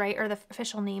terms, right, or the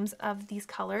official names of these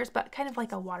colors, but kind of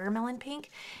like a watermelon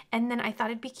pink. And then I thought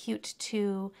it'd be cute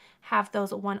to have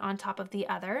those one on top of the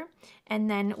other, and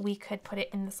then we could put it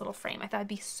in this little frame. I thought it'd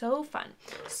be so fun.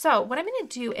 So what I'm going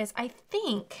to do is I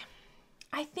think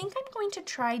I'm going to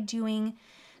try doing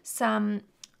some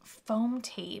foam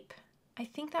tape. I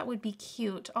think that would be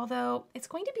cute, although it's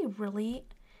going to be really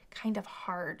kind of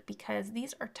hard because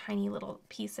these are tiny little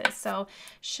pieces. So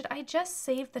should I just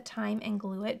save the time and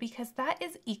glue it? Because that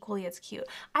is equally as cute.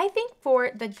 I think for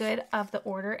the good of the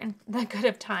order and the good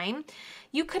of time,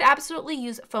 you could absolutely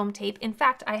use foam tape. In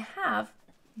fact, I have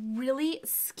really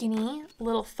skinny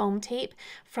little foam tape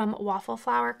from Waffle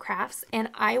Flower Crafts, and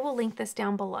I will link this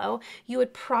down below. You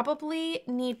would probably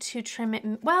need to trim it.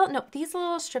 Well, no, these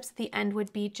little strips at the end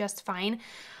would be just fine,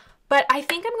 but I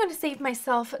think I'm going to save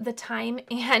myself the time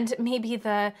and maybe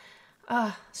the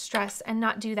stress and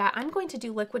not do that. I'm going to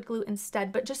do liquid glue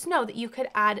instead, but just know that you could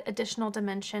add additional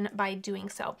dimension by doing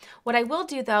so. What I will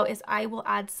do though is I will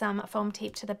add some foam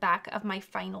tape to the back of my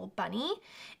final bunny,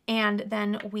 and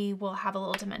then we will have a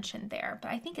little dimension there.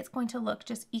 But I think it's going to look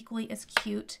just equally as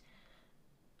cute,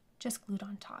 just glued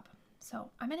on top. So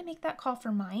I'm going to make that call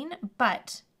for mine,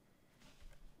 but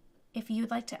if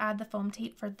you'd like to add the foam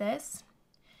tape for this,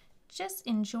 just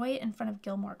enjoy it in front of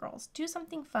Gilmore Girls. Do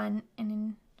something fun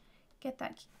and get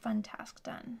that fun task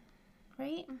done,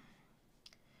 right?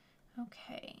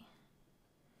 Okay,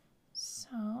 so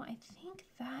I think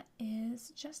that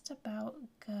is just about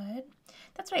good.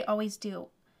 That's what I always do.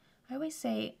 I always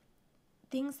say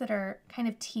things that are kind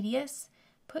of tedious,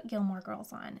 put Gilmore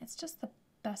Girls on. It's just the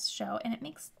best show, and it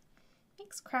makes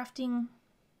crafting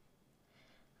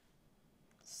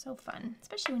So fun,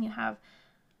 especially when you have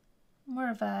more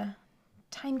of a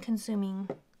time-consuming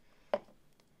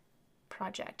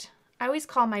project. I always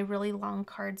call my really long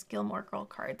cards Gilmore Girl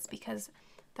cards because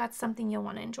that's something you'll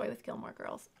want to enjoy with Gilmore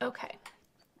Girls. Okay,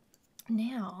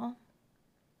 now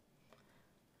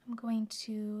I'm going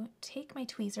to take my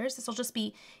tweezers. This will just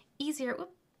be easier.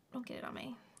 Oop, don't get it on my,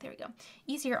 there we go.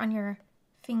 Easier on your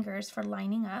fingers for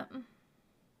lining up.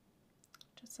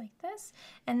 Just like this.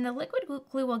 And the liquid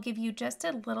glue will give you just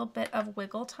a little bit of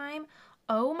wiggle time.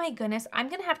 Oh my goodness, I'm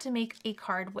gonna have to make a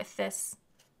card with this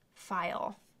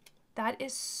file. That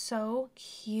is so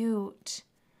cute.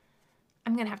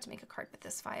 I'm gonna have to make a card with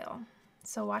this file.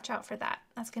 So watch out for that.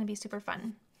 That's gonna be super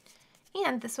fun.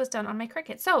 And this was done on my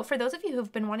Cricut. So for those of you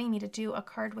who've been wanting me to do a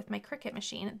card with my Cricut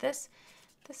machine, this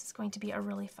is going to be a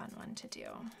really fun one to do.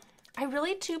 I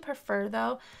really do prefer,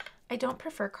 though, I don't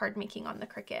prefer card making on the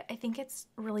Cricut. I think it's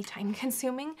really time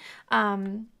consuming,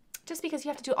 just because you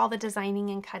have to do all the designing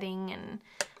and cutting,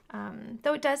 and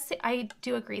though it does, I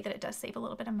do agree that it does save a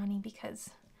little bit of money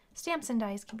because stamps and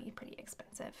dies can be pretty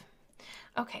expensive.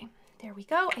 Okay, there we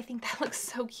go. I think that looks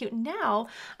so cute. Now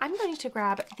I'm going to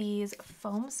grab these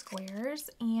foam squares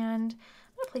and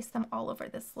I'm going to place them all over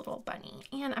this little bunny.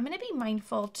 And I'm going to be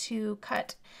mindful to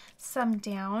cut some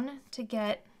down to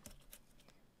get,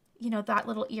 you know, that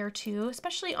little ear too,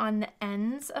 especially on the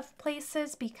ends of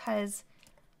places because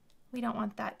we don't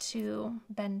want that to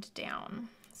bend down.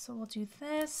 So we'll do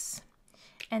this.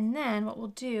 And then what we'll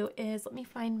do is, let me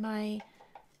find my,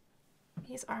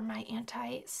 these are my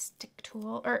anti-stick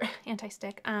tool, or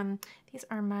anti-stick. These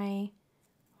are my,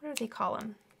 what do they call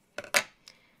them?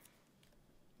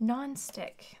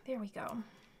 Non-stick. There we go.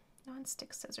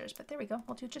 Non-stick scissors, but there we go.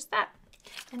 We'll do just that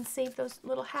and save those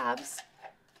little halves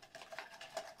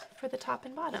for the top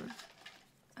and bottom.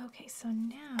 Okay, so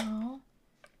now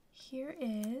here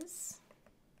is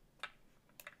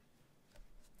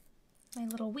my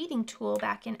little weeding tool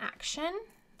back in action.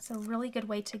 It's a really good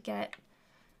way to get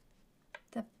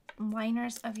the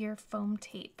liners of your foam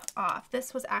tape off.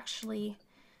 This was actually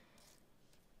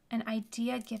an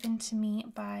idea given to me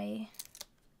by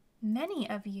many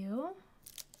of you,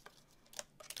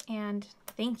 and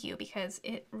thank you because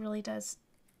it really does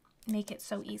make it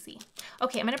so easy.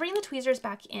 Okay, I'm going to bring the tweezers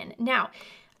back in. Now,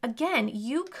 again,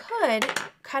 you could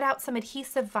cut out some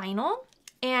adhesive vinyl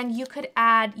and you could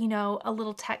add, you know, a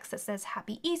little text that says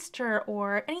Happy Easter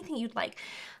or anything you'd like.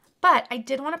 But I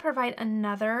did want to provide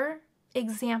another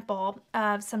example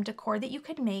of some decor that you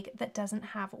could make that doesn't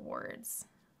have words,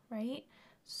 right?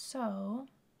 So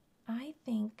I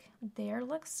think there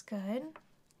looks good.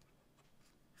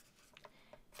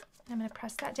 I'm going to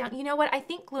press that down. You know what? I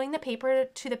think gluing the paper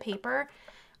to the paper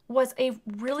was a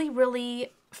really,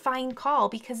 really fine call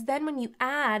because then when you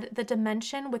add the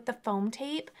dimension with the foam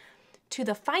tape to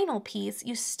the final piece,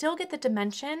 you still get the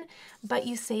dimension, but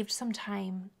you saved some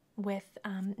time with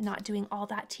not doing all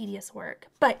that tedious work.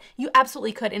 But you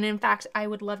absolutely could. And in fact, I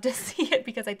would love to see it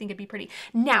because I think it'd be pretty.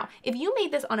 Now, if you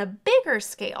made this on a bigger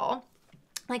scale,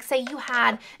 like say you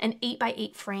had an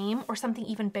 8x8 frame or something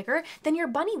even bigger, then your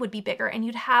bunny would be bigger and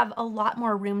you'd have a lot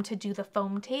more room to do the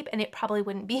foam tape and it probably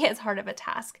wouldn't be as hard of a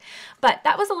task. But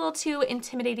that was a little too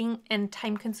intimidating and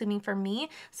time consuming for me.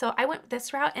 So I went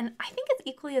this route and I think it's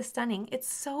equally as stunning. It's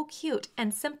so cute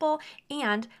and simple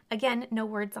and again, no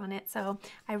words on it. So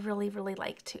I really, really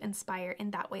like to inspire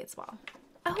in that way as well.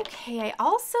 Okay, I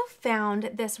also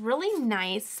found this really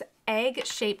nice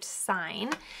egg-shaped sign,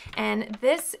 and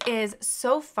this is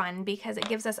so fun because it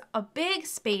gives us a big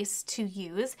space to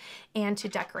use and to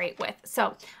decorate with.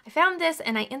 So I found this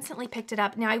and I instantly picked it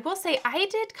up. Now I will say I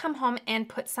did come home and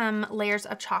put some layers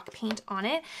of chalk paint on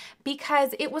it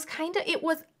because it was kind of, it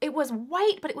was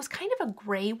white, but it was kind of a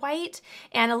gray white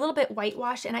and a little bit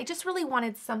whitewashed, and I just really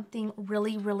wanted something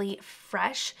really, really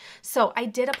fresh. So I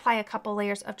did apply a couple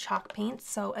layers of chalk paint.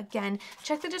 So again,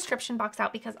 check the description box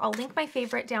out because I'll link my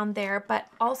favorite down there, but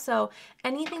also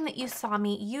anything that you saw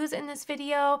me use in this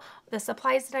video, the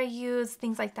supplies that I use,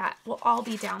 things like that will all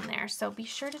be down there. So be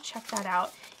sure to check that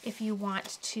out if you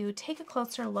want to take a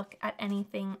closer look at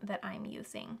anything that I'm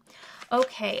using.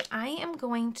 Okay, I am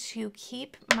going to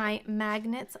keep my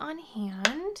magnets on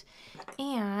hand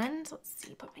and let's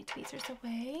see, put my tweezers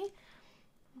away.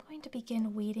 I'm going to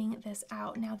begin weeding this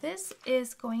out. Now this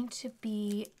is going to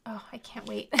be, oh, I can't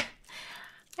wait.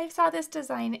 I saw this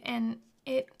design and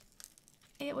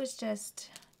it was just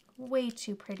way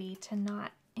too pretty to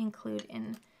not include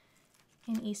in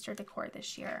Easter decor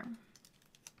this year.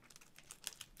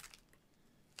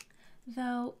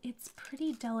 Though it's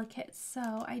pretty delicate,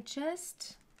 so I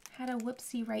just had a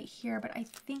whoopsie right here, but I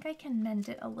think I can mend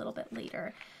it a little bit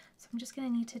later. So I'm just going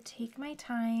to need to take my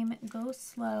time, go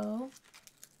slow,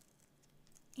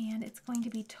 and it's going to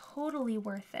be totally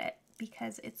worth it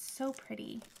because it's so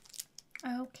pretty.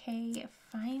 Okay,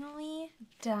 finally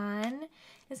done.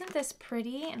 Isn't this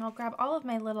pretty? And I'll grab all of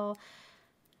my little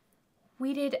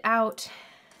weeded out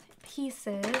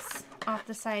pieces off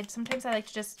the side. Sometimes I like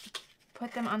to just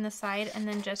put them on the side and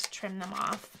then just trim them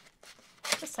off.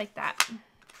 Just like that.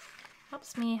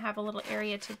 Helps me have a little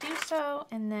area to do so,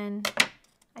 and then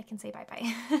I can say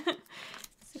bye-bye.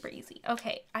 Super easy.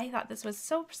 Okay, I thought this was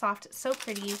so soft, so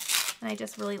pretty, and I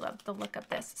just really love the look of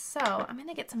this. So I'm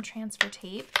gonna get some transfer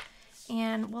tape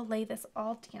and we'll lay this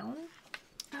all down.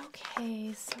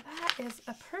 Okay, so that is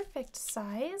a perfect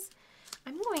size.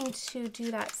 I'm going to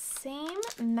do that same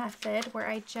method where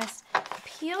I just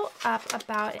peel up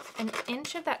about an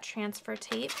inch of that transfer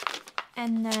tape,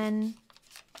 and then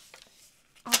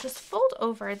I'll just fold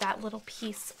over that little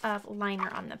piece of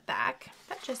liner on the back.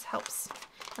 That just helps.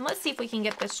 And let's see if we can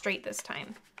get this straight this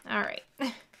time. All right.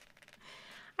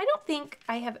 I don't think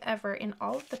I have ever, in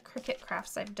all of the Cricut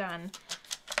crafts I've done,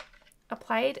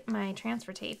 applied my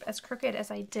transfer tape as crooked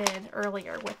as I did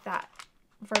earlier with that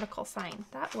vertical sign.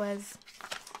 That was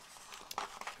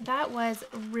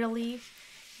really,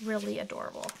 really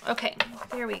adorable. Okay,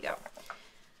 there we go.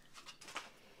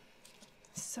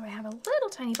 So I have a little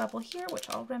tiny bubble here, which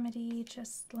I'll remedy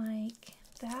just like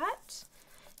that.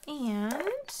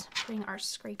 And bring our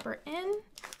scraper in,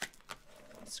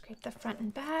 scrape the front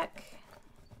and back.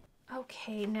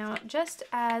 Okay, now just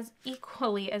as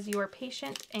equally as you are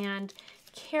patient and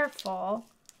careful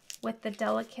with the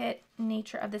delicate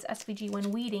nature of this SVG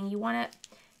when weeding, you want to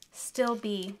still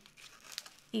be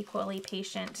equally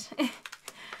patient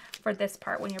for this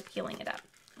part when you're peeling it up.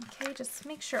 Okay, just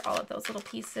make sure all of those little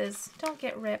pieces don't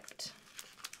get ripped.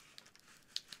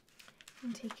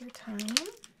 And take your time.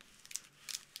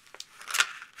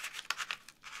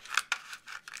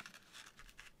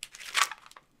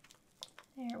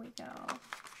 There we go.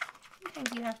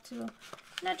 Sometimes you have to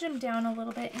nudge them down a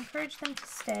little bit, encourage them to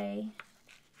stay.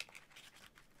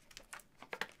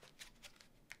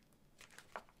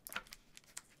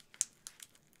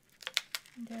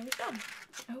 And there we go.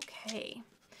 Okay,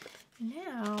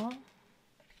 now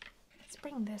let's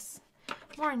bring this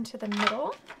more into the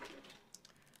middle.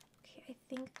 Okay, I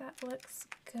think that looks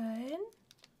good.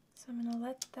 So I'm gonna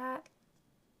let that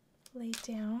lay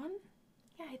down.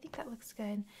 Yeah, I think that looks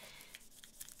good.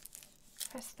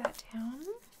 Press that down,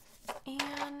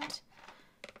 and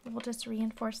we'll just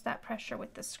reinforce that pressure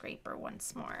with the scraper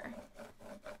once more.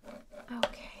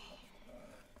 Okay.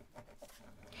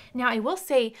 Now I will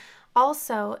say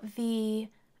also the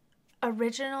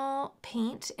original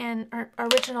paint and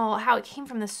original how it came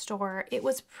from the store, it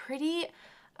was pretty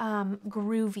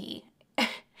groovy.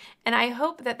 And I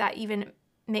hope that that even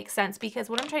makes sense, because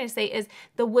what I'm trying to say is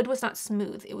the wood was not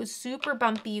smooth. It was super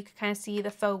bumpy. You could kind of see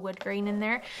the faux wood grain in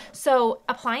there. So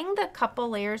applying the couple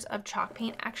layers of chalk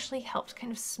paint actually helped kind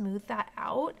of smooth that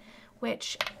out,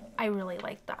 which I really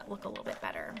like that look a little bit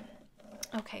better.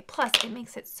 Okay, plus it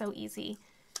makes it so easy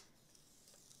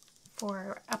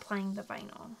for applying the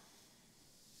vinyl.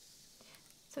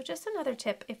 So just another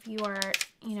tip, if you are,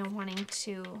 wanting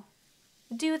to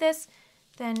do this,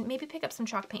 then maybe pick up some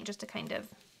chalk paint just to kind of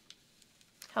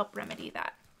help remedy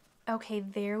that. Okay,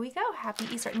 there we go. Happy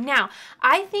Easter. Now,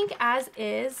 I think as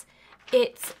is,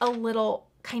 it's a little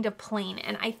kind of plain.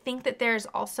 And I think that there's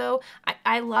also,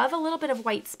 I love a little bit of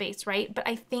white space, right? But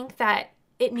I think that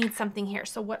it needs something here.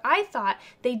 So what I thought,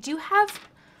 they do have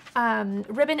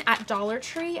ribbon at Dollar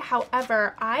Tree.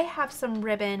 However, I have some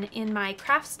ribbon in my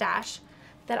craft stash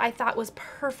that I thought was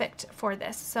perfect for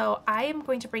this. So I am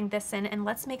going to bring this in, and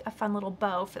let's make a fun little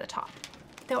bow for the top.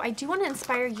 Though I do want to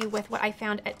inspire you with what I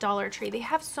found at Dollar Tree. They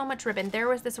have so much ribbon. There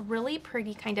was this really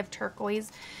pretty kind of turquoise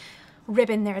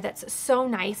ribbon there that's so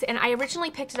nice, and I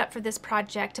originally picked it up for this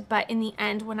project, but in the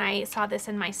end when I saw this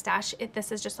in my stash,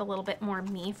 this is just a little bit more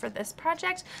me for this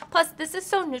project. Plus this is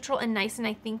so neutral and nice, and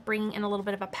I think bringing in a little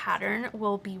bit of a pattern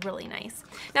will be really nice.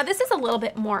 Now this is a little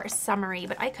bit more summery,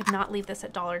 but I could not leave this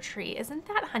at Dollar Tree. Isn't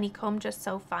that honeycomb just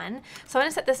so fun? So I'm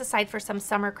gonna set this aside for some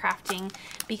summer crafting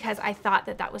because I thought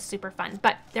that that was super fun.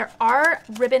 But there are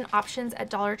ribbon options at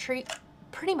Dollar Tree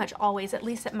pretty much always, at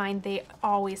least at mine, they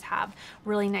always have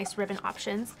really nice ribbon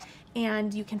options,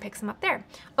 and you can pick some up there.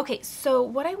 Okay, so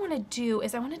what I want to do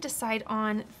is I want to decide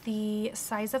on the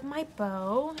size of my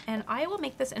bow, and I will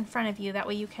make this in front of you. That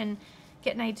way you can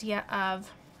get an idea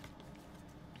of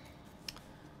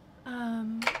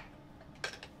how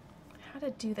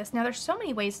to do this. Now there's so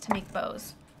many ways to make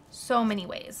bows. So many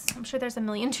ways. I'm sure there's a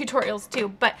million tutorials too,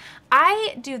 but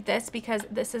I do this because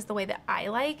this is the way that I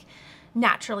like.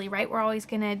 naturally, right? We're always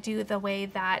gonna do the way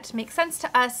that makes sense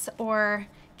to us or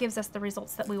gives us the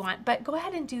results that we want, but go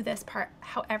ahead and do this part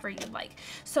however you'd like.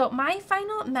 So my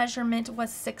final measurement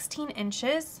was 16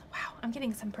 inches. Wow, I'm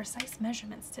getting some precise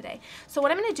measurements today. So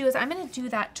what I'm gonna do is I'm gonna do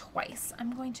that twice.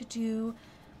 I'm going to do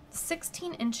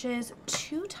 16 inches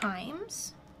 2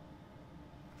 times.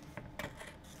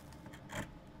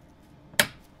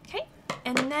 Okay,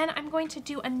 and then I'm going to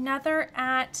do another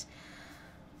at,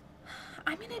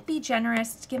 I'm gonna be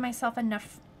generous to give myself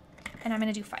enough, and I'm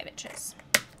gonna do 5 inches.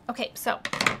 Okay, so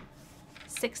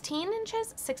 16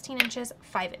 inches,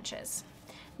 5 inches.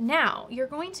 Now you're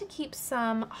going to keep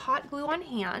some hot glue on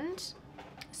hand.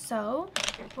 So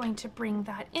I'm going to bring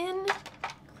that in,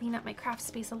 clean up my craft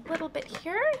space a little bit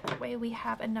here. That way we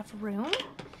have enough room.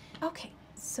 Okay,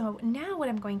 so now what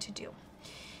I'm going to do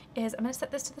is I'm going to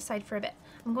set this to the side for a bit.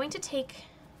 I'm going to take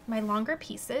my longer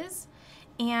pieces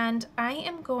and I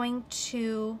am going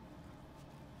to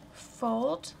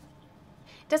fold.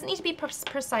 It doesn't need to be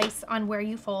precise on where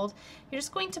you fold. You're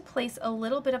just going to place a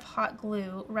little bit of hot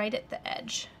glue right at the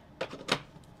edge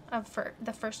of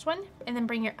the first one, and then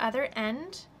bring your other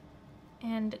end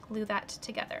and glue that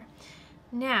together.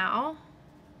 Now,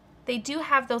 they do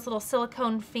have those little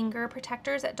silicone finger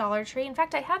protectors at Dollar Tree. In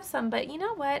fact, I have some, but you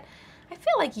know what? I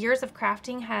feel like years of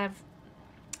crafting have,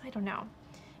 I don't know,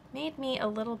 made me a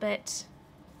little bit,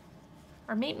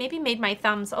 or maybe made my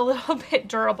thumbs a little bit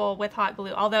durable with hot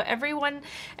glue. Although every once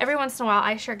in a while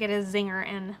I sure get a zinger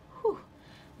and whew,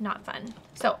 not fun.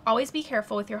 So always be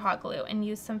careful with your hot glue and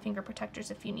use some finger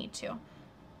protectors if you need to.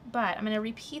 But I'm going to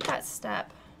repeat that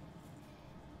step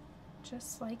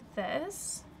just like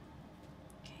this.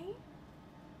 Okay.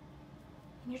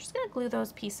 And you're just going to glue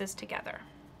those pieces together.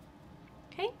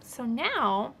 Okay, so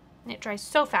now, and it dries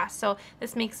so fast, so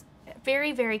this makes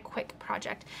very, very quick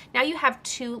project. Now you have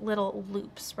 2 little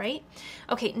loops, right?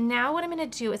 Okay, now what I'm going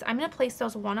to do is I'm going to place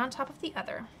those one on top of the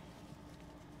other.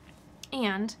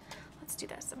 And let's do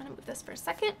this. I'm going to move this for a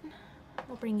second.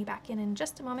 We'll bring you back in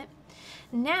just a moment.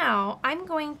 Now I'm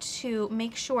going to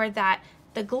make sure that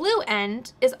the glue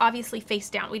end is obviously face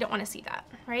down. We don't want to see that,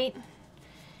 right?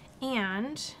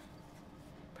 And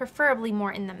preferably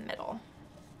more in the middle.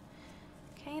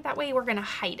 Okay, that way we're going to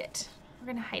hide it. We're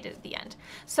going to hide it at the end.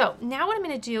 So now what I'm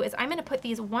going to do is I'm going to put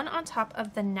these one on top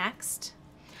of the next.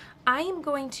 I am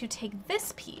going to take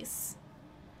this piece.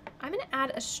 I'm going to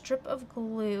add a strip of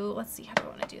glue. Let's see, how do I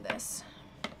want to do this?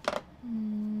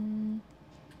 Kind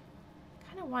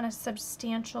of want a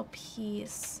substantial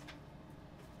piece.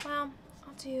 Well,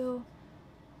 I'm going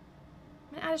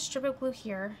to add a strip of glue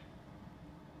here.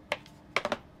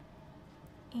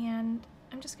 And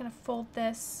I'm just going to fold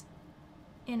this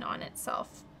in on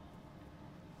itself.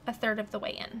 1/3 of the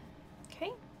way in,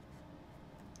 okay?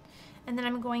 And then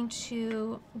I'm going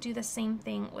to do the same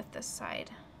thing with this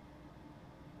side.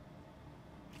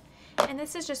 And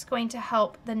this is just going to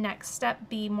help the next step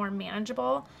be more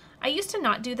manageable. I used to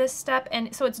not do this step,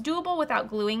 and so it's doable without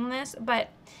gluing this, but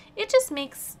it just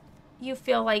makes you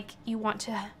feel like you want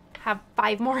to have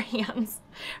 5 more hands,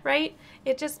 right?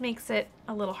 It just makes it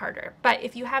a little harder. But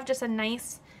if you have just a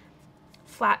nice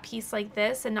flat piece like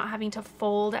this and not having to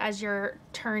fold as you're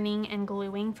turning and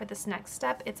gluing for this next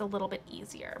step, it's a little bit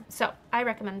easier. So I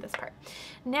recommend this part.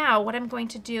 Now what I'm going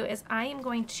to do is I am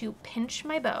going to pinch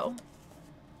my bow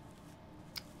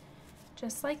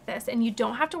just like this, and you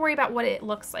don't have to worry about what it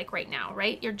looks like right now,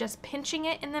 right? You're just pinching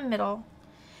it in the middle,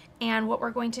 and what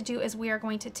we're going to do is we are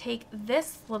going to take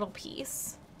this little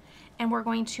piece and we're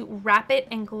going to wrap it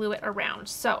and glue it around.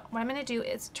 So what I'm going to do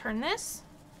is turn this,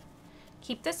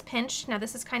 keep this pinched. Now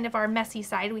this is kind of our messy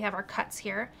side. We have our cuts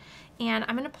here. And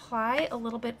I'm going to apply a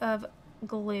little bit of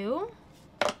glue.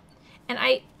 And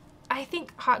I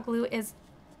think hot glue is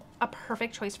a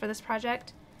perfect choice for this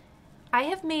project. I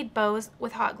have made bows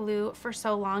with hot glue for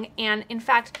so long, and in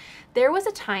fact, there was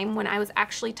a time when I was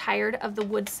actually tired of the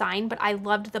wood sign, but I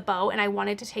loved the bow and I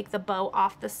wanted to take the bow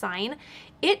off the sign.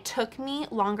 It took me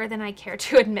longer than I care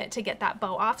to admit to get that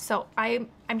bow off, so I'm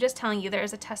just telling you,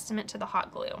 there's a testament to the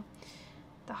hot glue.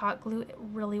 The hot glue, it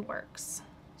really works.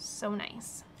 So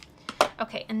nice.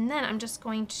 Okay, and then I'm just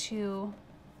going to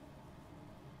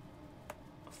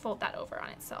fold that over on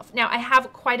itself. Now I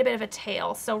have quite a bit of a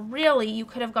tail, so really you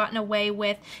could have gotten away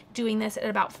with doing this at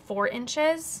about 4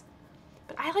 inches,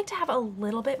 but I like to have a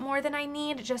little bit more than I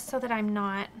need just so that I'm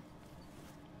not,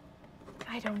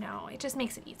 I don't know, it just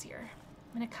makes it easier.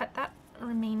 I'm going to cut that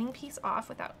remaining piece off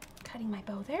without cutting my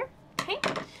bow there. Okay,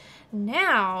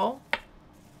 now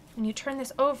when you turn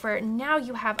this over, now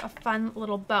you have a fun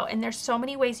little bow, and there's so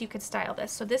many ways you could style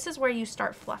this. So this is where you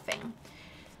start fluffing.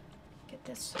 Get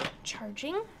this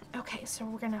charging. Okay, so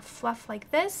we're gonna fluff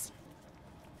like this.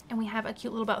 and we have a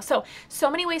cute little bow.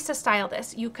 So many ways to style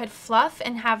this. You could fluff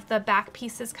and have the back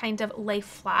pieces kind of lay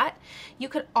flat. You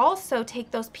could also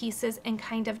take those pieces and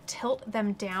kind of tilt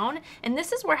them down. And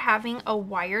this is where having a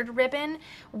wired ribbon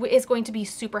is going to be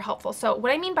super helpful. So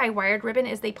what I mean by wired ribbon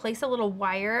is they place a little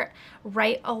wire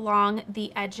right along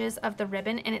the edges of the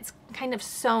ribbon, and it's kind of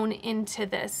sewn into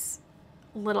this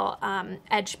little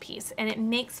edge piece, and it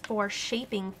makes for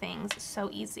shaping things so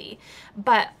easy.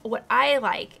 But what I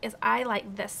like is I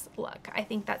like this look. I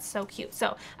think that's so cute.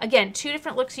 So again, 2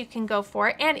 different looks you can go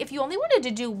for, and if you only wanted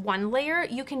to do 1 layer,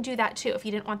 you can do that too if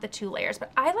you didn't want the 2 layers.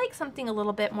 But I like something a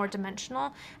little bit more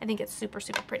dimensional. I think it's super,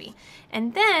 super pretty.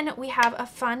 And then we have a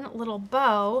fun little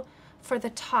bow for the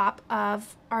top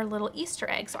of our little Easter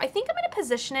egg. So I think I'm going to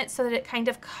position it so that it kind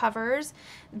of covers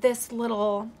this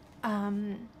little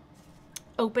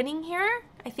opening here.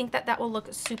 I think that that will look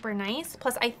super nice.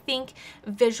 Plus I think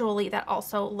visually that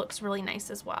also looks really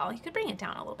nice as well. You could bring it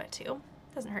down a little bit too.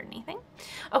 Doesn't hurt anything.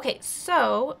 Okay,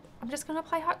 so I'm just going to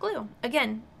apply hot glue.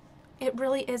 Again, it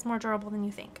really is more durable than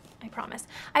you think, I promise.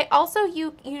 I also,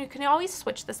 you can always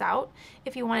switch this out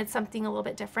if you wanted something a little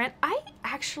bit different. I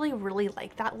actually really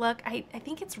like that look. I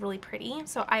think it's really pretty,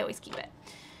 so I always keep it.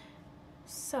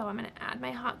 So I'm going to add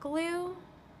my hot glue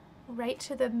right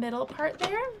to the middle part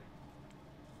there.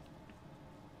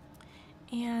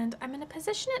 And I'm going to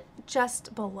position it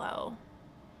just below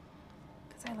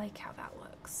because I like how that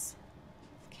looks.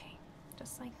 Okay,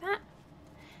 just like that.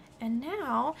 And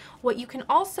now what you can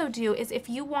also do is if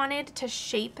you wanted to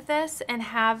shape this and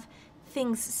have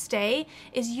things stay,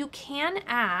 is you can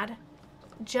add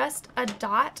just a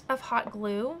dot of hot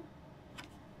glue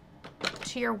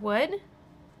to your wood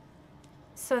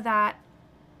so that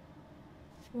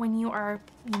when you are,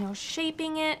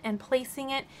 shaping it and placing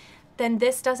it, then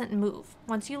this doesn't move.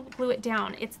 Once you glue it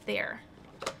down, it's there.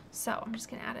 So I'm just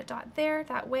gonna add a dot there.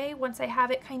 That way, once I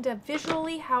have it kind of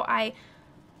visually how I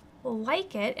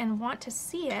like it and want to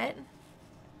see it,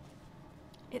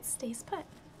 it stays put.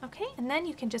 Okay, and then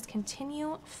you can just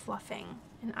continue fluffing.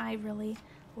 And I really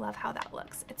love how that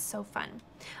looks. It's so fun.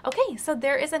 Okay, so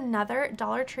there is another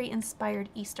Dollar Tree inspired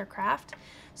Easter craft.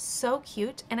 So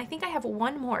cute. And I think I have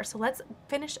one more. So let's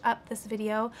finish up this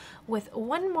video with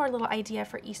one more little idea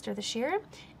for Easter this year,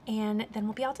 and then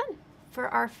we'll be all done. For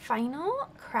our final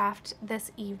craft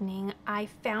this evening, I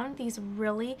found these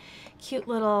really cute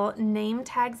little name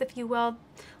tags, if you will.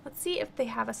 Let's see if they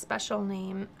have a special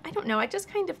name. I don't know. I just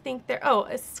kind of think they're,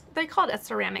 they call it a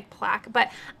ceramic plaque,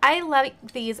 but I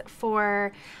like these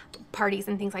for parties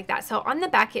and things like that. So on the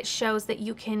back, it shows that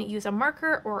you can use a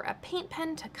marker or a paint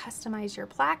pen to customize your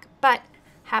plaque, but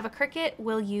Have a Cricut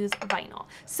will use vinyl.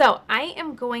 So I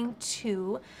am going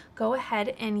to go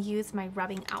ahead and use my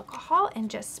rubbing alcohol and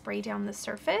just spray down the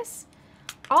surface.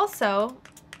 Also,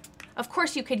 of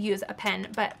course you could use a pen,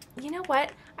 but you know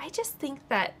what? I just think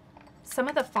that some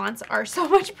of the fonts are so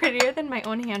much prettier than my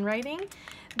own handwriting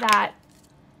that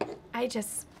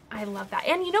I love that.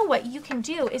 And you know what you can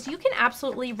do is you can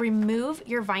absolutely remove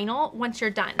your vinyl once you're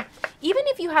done. Even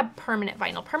if you have permanent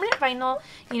vinyl. Permanent vinyl,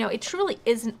 it truly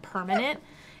isn't permanent.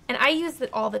 And I use it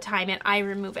all the time and I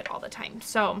remove it all the time.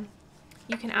 So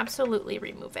you can absolutely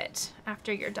remove it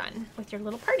after you're done with your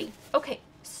little party. Okay,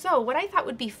 so what I thought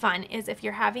would be fun is if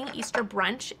you're having Easter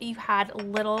brunch, you had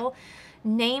little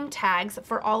name tags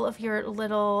for all of your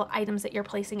little items that you're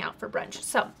placing out for brunch.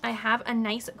 So I have a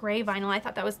nice gray vinyl. I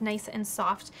thought that was nice and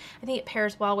soft. I think it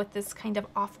pairs well with this kind of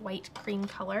off-white cream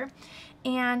color.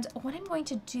 And what I'm going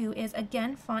to do is,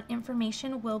 again, font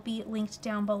information will be linked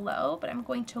down below, but I'm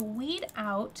going to weed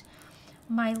out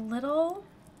my little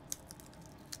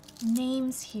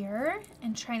names here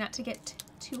and try not to get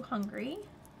too hungry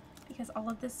because all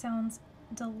of this sounds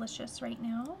delicious right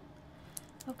now.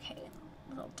 Okay.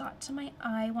 Little dot to my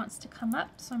eye wants to come up,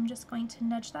 so I'm just going to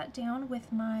nudge that down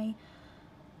with my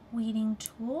weeding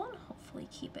tool and hopefully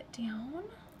keep it down.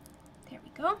 There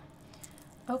we go.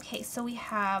 Okay, so we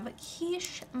have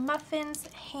quiche, muffins,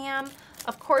 ham.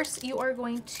 Of course, you are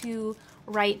going to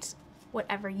write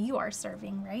whatever you are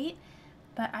serving, right?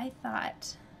 But I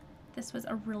thought this was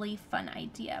a really fun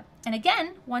idea. And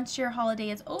again, once your holiday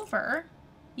is over,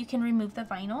 you can remove the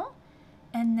vinyl.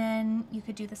 And then you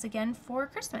could do this again for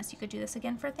Christmas. You could do this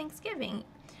again for Thanksgiving,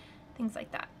 things like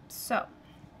that. So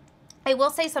I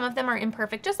will say some of them are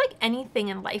imperfect, just like anything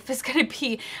in life is going to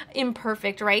be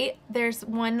imperfect, right? There's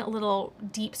one little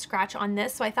deep scratch on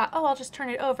this, so I thought, oh, I'll just turn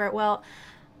it over. Well,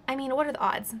 I mean, what are the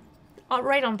odds?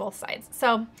 Right on both sides.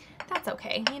 So that's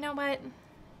okay. You know what? It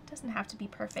doesn't have to be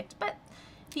perfect, but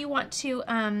if you want to,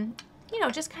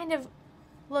 just kind of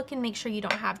look and make sure you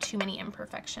don't have too many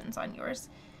imperfections on yours,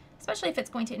 especially if it's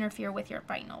going to interfere with your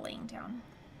vinyl laying down.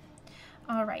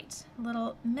 All right,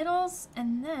 little middles,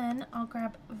 and then I'll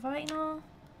grab vinyl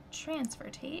transfer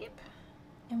tape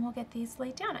and we'll get these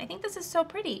laid down. I think this is so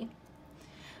pretty.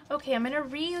 Okay, I'm gonna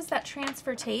reuse that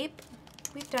transfer tape.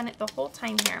 We've done it the whole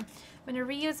time here. I'm gonna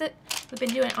reuse it. We've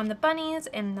been doing it on the bunnies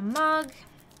and the mug,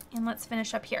 and let's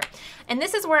finish up here. And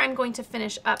this is where I'm going to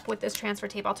finish up with this transfer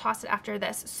tape. I'll toss it after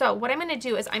this. So what I'm gonna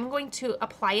do is I'm going to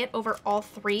apply it over all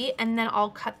three, and then I'll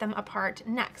cut them apart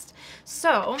next.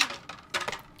 So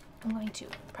I'm going to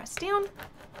press down.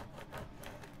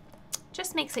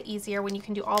 Just makes it easier when you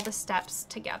can do all the steps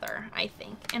together, I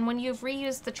think. And when you've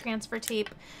reused the transfer tape,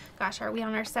 gosh, are we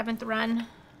on our 7th run?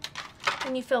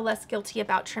 And you feel less guilty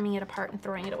about trimming it apart and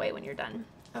throwing it away when you're done.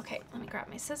 Okay, let me grab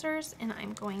my scissors and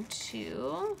I'm going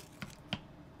to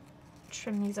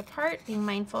trim these apart, being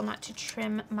mindful not to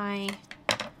trim my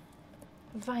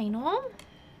vinyl.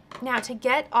 Now, to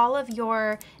get all of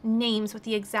your names with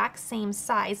the exact same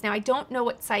size, now I don't know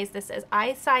what size this is.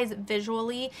 I size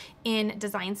visually in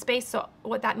Design Space, so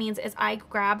what that means is I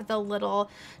grab the little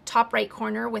top right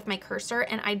corner with my cursor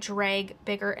and I drag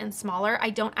bigger and smaller. I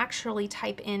don't actually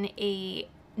type in a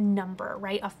number,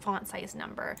 right? A font size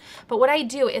number. But what I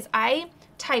do is I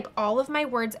type all of my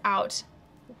words out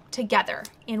together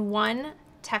in one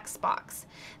text box.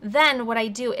 Then what I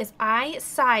do is I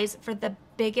size for the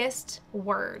biggest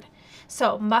word.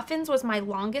 So muffins was my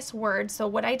longest word. So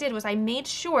what I did was I made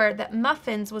sure that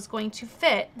muffins was going to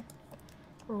fit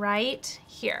right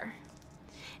here.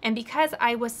 And because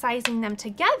I was sizing them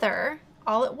together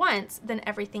all at once, then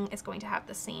everything is going to have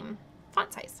the same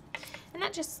font size. And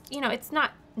that just, you know, it's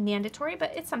not mandatory,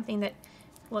 but it's something that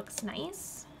looks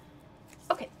nice.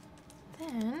 Okay,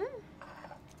 then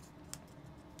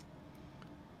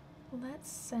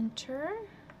let's center.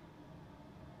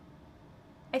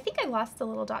 I think I lost a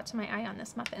little dot to my eye on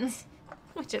this muffins,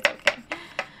 which is okay.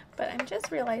 But I'm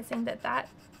just realizing that that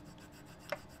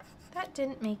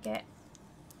didn't make it.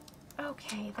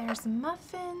 Okay, there's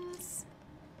muffins,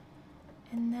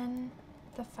 and then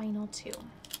the final two.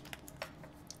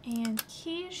 And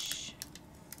quiche.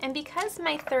 And because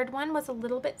my third one was a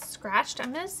little bit scratched,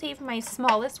 I'm going to save my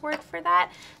smallest word for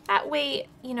that. That way,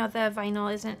 you know, the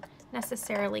vinyl isn't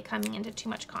necessarily coming into too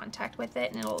much contact with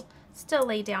it, and it'll still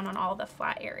lay down on all the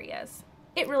flat areas.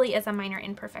 It really is a minor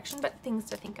imperfection, but things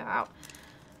to think about.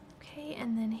 Okay,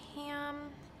 and then ham.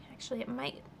 Actually, it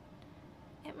might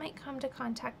come to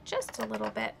contact just a little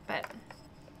bit, but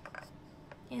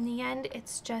in the end,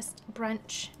 it's just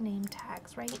brunch name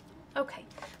tags, right? Okay,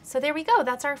 so there we go.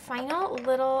 That's our final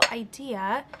little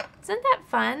idea. Isn't that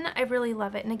fun? I really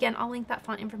love it. And again, I'll link that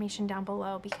font information down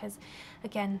below because,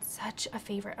 again, such a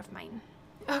favorite of mine.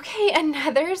 Okay,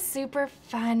 another super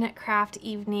fun craft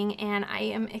evening, and I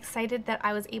am excited that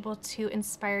I was able to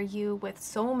inspire you with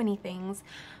so many things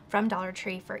from Dollar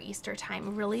Tree for Easter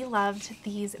time. Really loved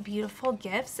these beautiful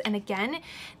gifts, and again,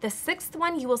 the 6th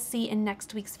one you will see in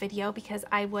next week's video because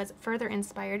I was further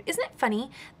inspired. Isn't it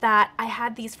funny that I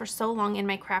had these for so long in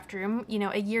my craft room, you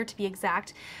know, a year to be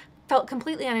exact, felt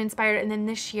completely uninspired, and then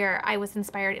this year I was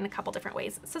inspired in a couple different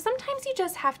ways. So sometimes you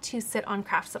just have to sit on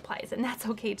craft supplies, and that's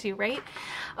okay too, right?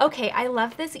 Okay, I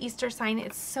love this Easter sign.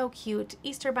 It's so cute.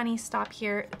 Easter bunny stop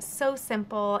here. So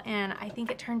simple, and I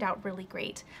think it turned out really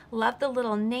great. Love the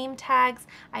little name tags.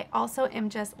 I also am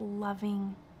just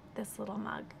loving this little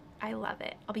mug. I love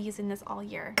it. I'll be using this all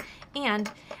year,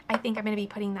 and I think I'm going to be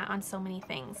putting that on so many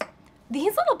things.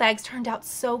 These little bags turned out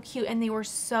so cute, and they were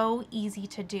so easy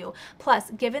to do. Plus,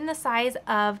 given the size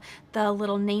of the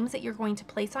little names that you're going to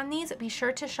place on these, be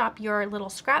sure to shop your little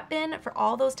scrap bin for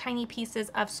all those tiny pieces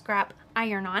of scrap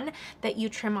iron-on that you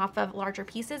trim off of larger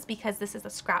pieces, because this is a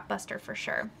scrap buster for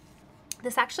sure.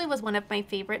 This actually was one of my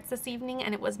favorites this evening,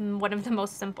 and it was one of the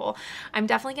most simple. I'm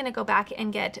definitely going to go back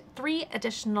and get 3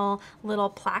 additional little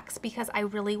plaques because I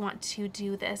really want to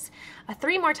do this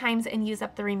 3 more times and use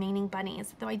up the remaining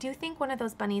bunnies. Though I do think one of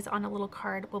those bunnies on a little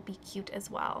card will be cute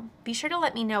as well. Be sure to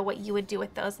let me know what you would do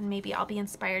with those, and maybe I'll be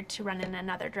inspired to run in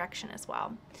another direction as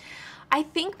well. I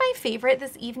think my favorite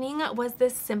this evening was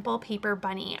this simple paper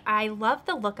bunny. I love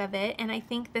the look of it, and I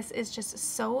think this is just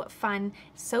so fun,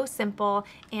 so simple,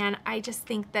 and I just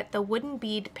think that the wooden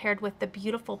bead paired with the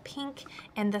beautiful pink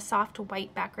and the soft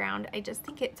white background, I just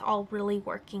think it's all really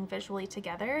working visually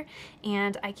together,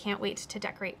 and I can't wait to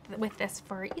decorate with this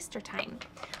for Easter time.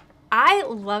 I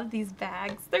love these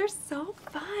bags. They're so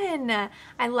fun.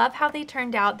 I love how they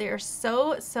turned out. They're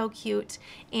so, so cute,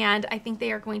 and I think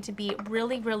they are going to be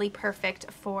really, really perfect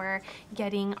for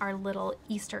getting our little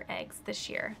Easter eggs this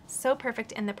year. So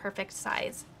perfect and the perfect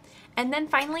size. And then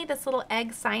finally, this little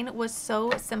egg sign was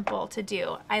so simple to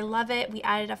do. I love it. We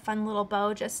added a fun little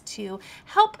bow just to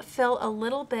help fill a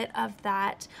little bit of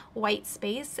that white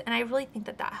space, and I really think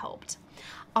that that helped.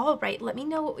 All right, let me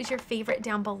know what was your favorite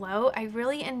down below. I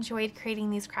really enjoyed creating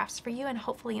these crafts for you and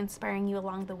hopefully inspiring you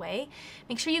along the way.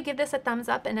 Make sure you give this a thumbs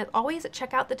up, and as always,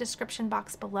 check out the description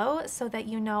box below so that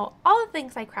you know all the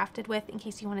things I crafted with in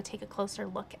case you want to take a closer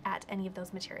look at any of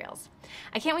those materials.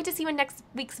 I can't wait to see you in next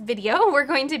week's video. We're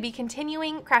going to be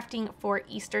continuing crafting for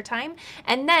Easter time,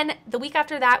 and then the week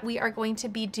after that, we are going to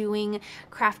be doing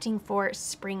crafting for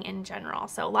spring in general.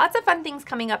 So lots of fun things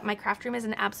coming up. My craft room is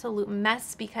an absolute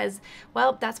mess because,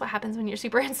 well, that's what happens when you're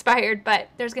super inspired, but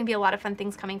there's going to be a lot of fun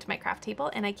things coming to my craft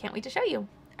table, and I can't wait to show you.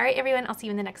 All right, everyone, I'll see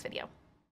you in the next video.